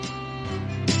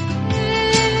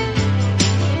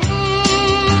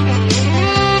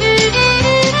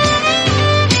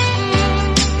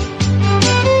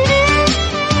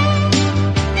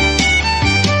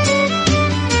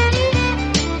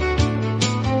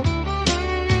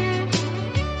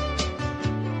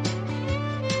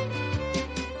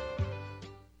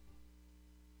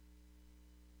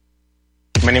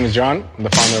 My name is John. I'm the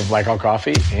founder of Blackout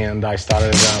Coffee, and I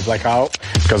started Blackout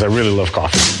because I really love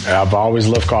coffee. I've always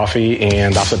loved coffee,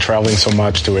 and after traveling so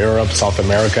much to Europe, South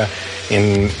America,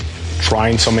 and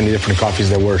trying so many different coffees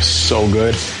that were so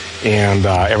good, and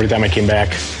every time I came back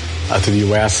to the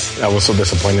U.S., I was so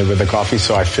disappointed with the coffee,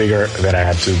 so I figured that I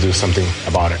had to do something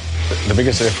about it. The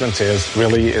biggest difference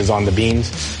is on the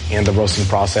beans and the roasting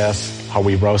process, how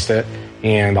we roast it,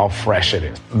 and how fresh it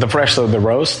is. The fresher the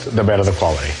roast, the better the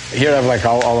quality. Here I have like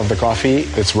all of the coffee.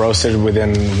 It's roasted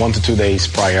within 1 to 2 days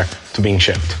prior to being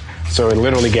shipped. So it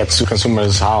literally gets to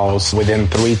consumer's house within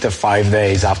 3 to 5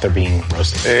 days after being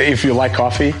roasted. If you like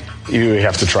coffee, you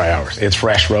have to try ours. It's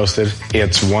fresh roasted.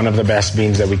 It's one of the best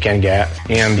beans that we can get,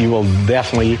 and you will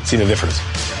definitely see the difference.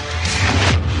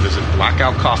 Visit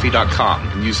blackoutcoffee.com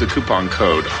and use the coupon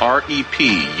code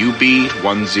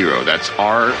REPUB10. That's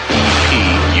REPUB10.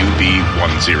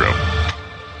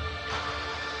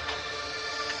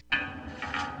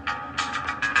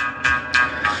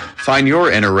 Find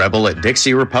your inner rebel at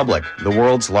Dixie Republic, the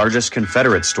world's largest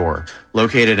Confederate store,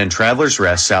 located in Travelers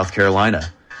Rest, South Carolina.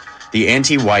 The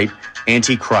anti-white,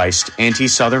 anti-Christ,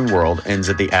 anti-Southern world ends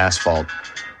at the asphalt.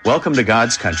 Welcome to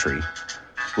God's country.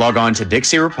 Log on to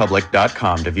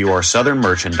DixieRepublic.com to view our Southern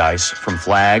merchandise, from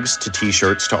flags to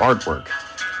T-shirts to artwork.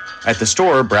 At the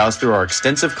store, browse through our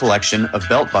extensive collection of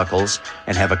belt buckles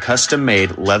and have a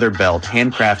custom-made leather belt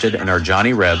handcrafted in our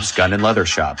Johnny Rebs Gun and Leather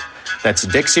Shop. That's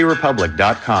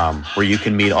DixieRepublic.com, where you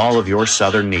can meet all of your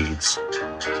Southern needs.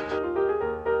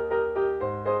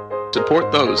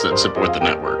 Support those that support the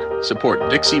network. Support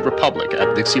Dixie Republic at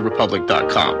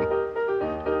DixieRepublic.com.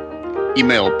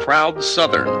 Email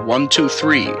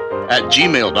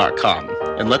ProudSouthern123@gmail.com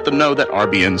and let them know that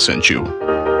RBN sent you.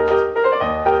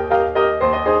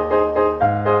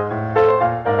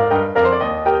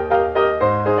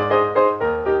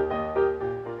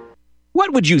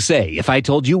 What would you say if I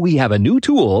told you we have a new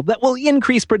tool that will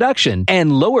increase production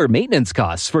and lower maintenance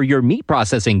costs for your meat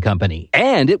processing company?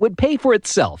 And it would pay for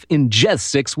itself in just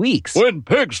 6 weeks. When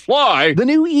pigs fly! The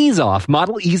new Ease-Off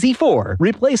Model Easy 4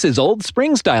 replaces old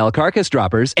spring-style carcass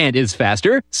droppers and is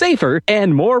faster, safer,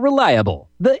 and more reliable.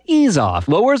 The Ease-Off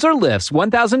lowers or lifts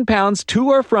 1,000 pounds to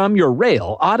or from your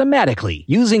rail automatically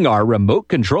using our remote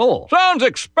control. Sounds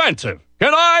expensive.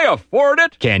 Can I afford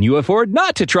it? Can you afford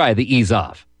not to try the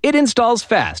Ease-Off? It installs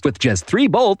fast with just 3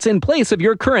 bolts in place of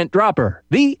your current dropper.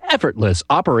 The effortless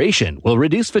operation will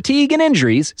reduce fatigue and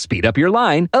injuries, speed up your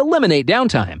line, eliminate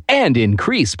downtime, and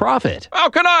increase profit.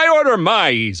 How can I order my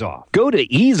Ease-Off? Go to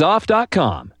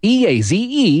easeoff.com,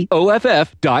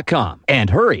 EAZEOFF.com, and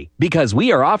hurry, because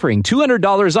we are offering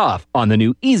 $200 off on the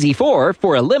new Easy 4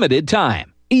 for a limited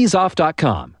time.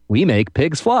 Easeoff.com. We make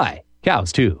pigs fly.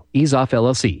 Cows, too. Ease-Off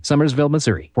LLC, Summersville,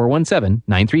 Missouri,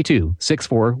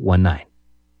 417-932-6419.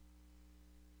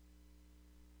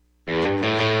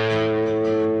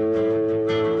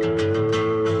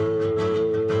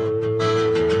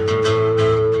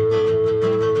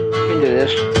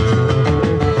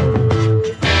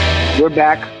 We're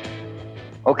back.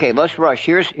 Okay, let's rush.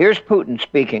 Here's Putin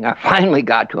speaking. I finally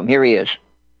got to him. Here he is.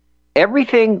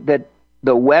 Everything that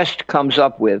the West comes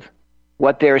up with,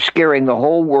 what they're scaring the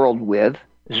whole world with,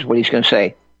 this is what he's going to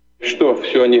say. Что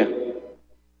все они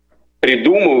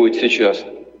придумывают сейчас,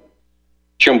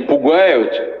 чем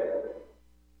пугают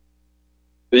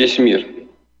весь мир,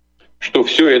 что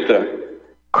все это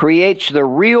creates the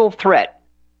real threat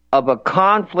of a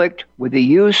conflict with the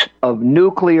use of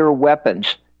nuclear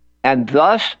weapons, and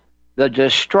thus the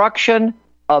destruction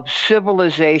of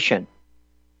civilization.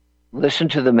 Listen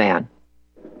to the man.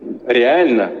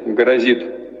 реально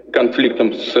грозит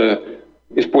конфликтом с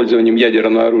использованием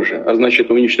ядерного оружия, а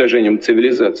значит уничтожением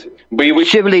цивилизации.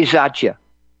 Civilizatia.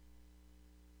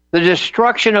 The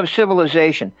destruction of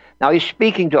civilization. Now he's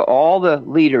speaking to all the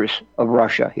leaders of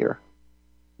Russia here.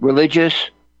 Religious,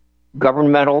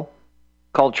 governmental,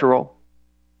 cultural.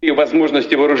 И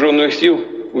возможности вооруженных сил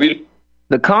увеличились.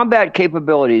 The combat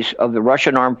capabilities of the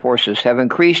Russian armed forces have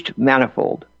increased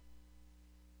manifold.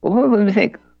 Well, let me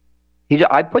think.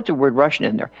 I put the word Russian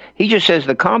in there. He just says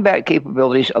the combat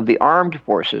capabilities of the armed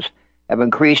forces have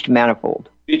increased manifold.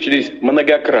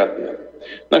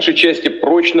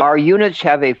 Our units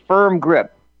have a firm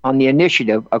grip on the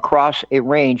initiative across a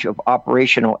range of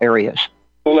operational areas.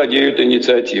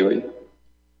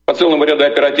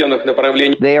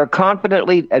 They are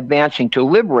confidently advancing to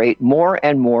liberate more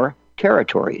and more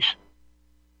territories.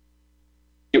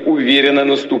 И уверенно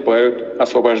наступают,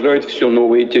 освобождают все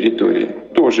новые территории.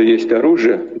 Тоже есть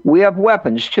оружие. We have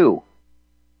weapons too.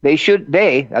 They,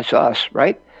 that's us,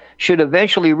 right, should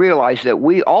eventually realize that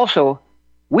we also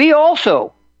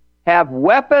have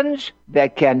weapons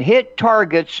that can hit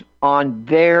targets on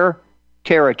their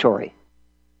territory.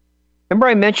 Remember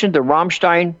I mentioned the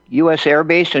Ramstein U.S. Air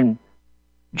Base in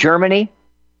Germany?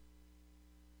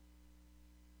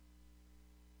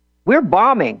 We're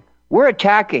bombing. We're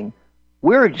attacking.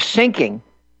 We're sinking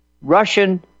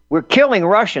we're killing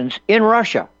Russians in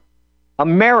Russia.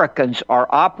 Americans are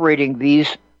operating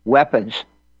these weapons.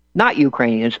 Not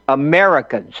Ukrainians,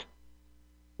 Americans.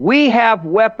 We have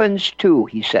weapons too,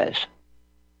 he says.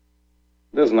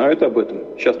 Да знают об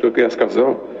этом. Сейчас только я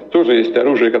сказал. Тоже есть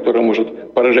оружие, которое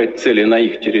может поражать цели на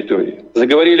их территории.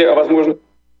 Заговорили о возможности.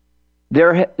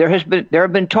 There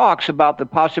have been talks about the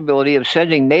possibility of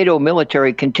sending NATO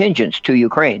military contingents to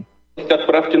Ukraine.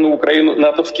 Отправки на Украину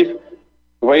натовских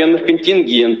военных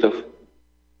контингентов.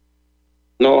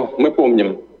 Но мы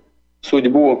помним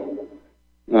судьбу.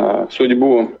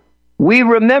 We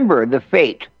remember the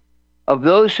fate of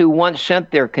those who once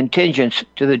sent their contingents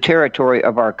to the territory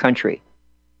of our country.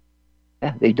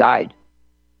 They died.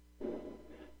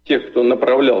 Тех, кто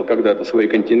направлял когда-то свои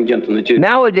контингенты на территорию.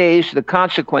 Nowadays, the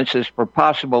consequences for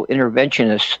possible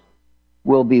interventionists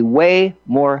will be way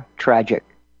more tragic.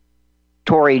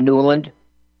 Tory Newland,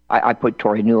 I put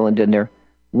Tory Newland in there,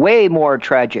 way more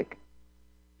tragic.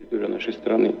 Нашей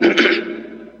страны.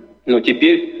 Но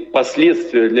теперь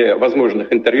последствия для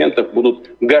возможных интервентов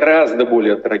будут гораздо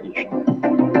более трагичны.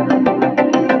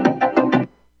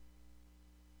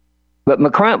 But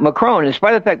Macron, in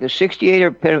spite of the fact that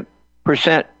 68%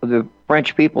 of the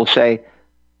French people say,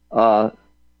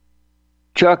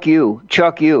 chuck you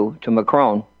to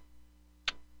Macron,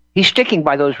 he's sticking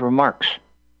by those remarks.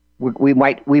 We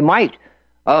might. Rien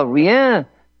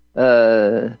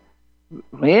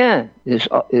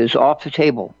is off the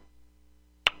table.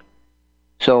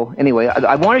 So anyway,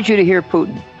 I wanted you to hear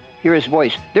Putin, hear his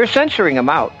voice. They're censoring him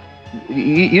out.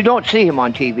 You don't see him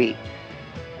on TV.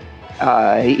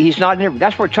 He's not in.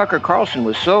 That's where Tucker Carlson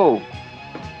was so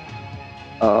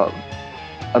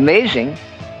amazing.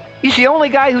 He's the only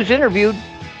guy who's interviewed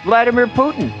Vladimir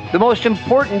Putin, the most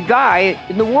important guy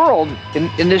in the world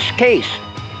in this case.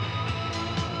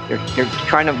 They're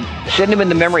trying to send him in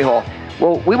the memory hole.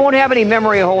 Well, we won't have any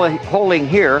memory holding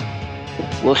here.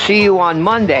 We'll see you on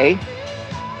Monday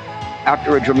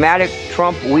after a dramatic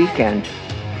Trump weekend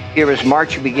here as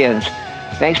March begins.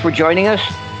 Thanks for joining us.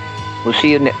 We'll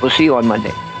see you on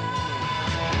Monday.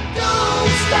 Don't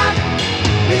stop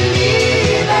believing.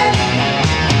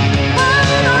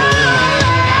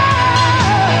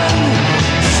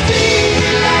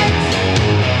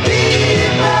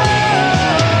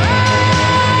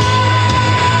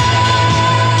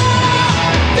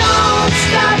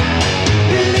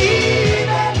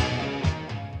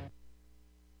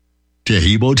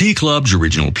 Tehibo Tea Club's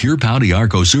original Pure Pouty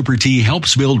Arco Super Tea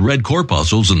helps build red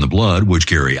corpuscles in the blood, which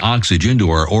carry oxygen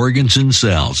to our organs and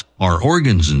cells. Our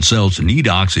organs and cells need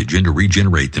oxygen to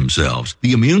regenerate themselves.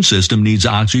 The immune system needs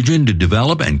oxygen to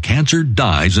develop, and cancer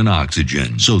dies in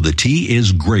oxygen. So the tea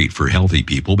is great for healthy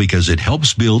people because it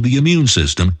helps build the immune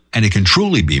system, and it can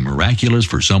truly be miraculous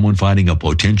for someone fighting a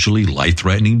potentially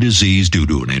life-threatening disease due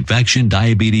to an infection,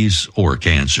 diabetes, or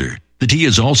cancer. The tea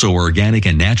is also organic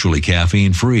and naturally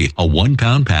caffeine-free. A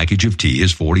 1-pound package of tea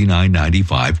is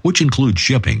 $49.95, which includes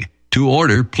shipping. To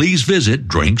order, please visit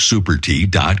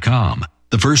drinksupertea.com.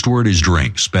 The first word is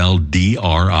drink, spelled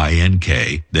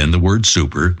D-R-I-N-K, then the word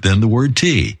super, then the word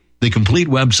tea. The complete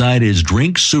website is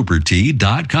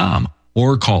drinksupertea.com.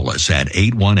 Or call us at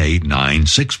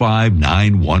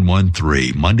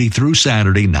 818-965-9113, Monday through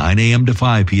Saturday, 9 a.m. to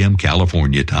 5 p.m.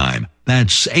 California time.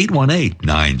 That's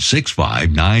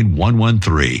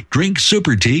 818-965-9113,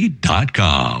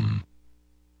 drinksupertea.com.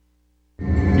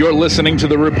 You're listening to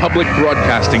the Republic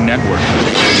Broadcasting Network,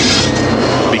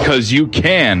 because you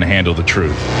can handle the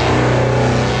truth.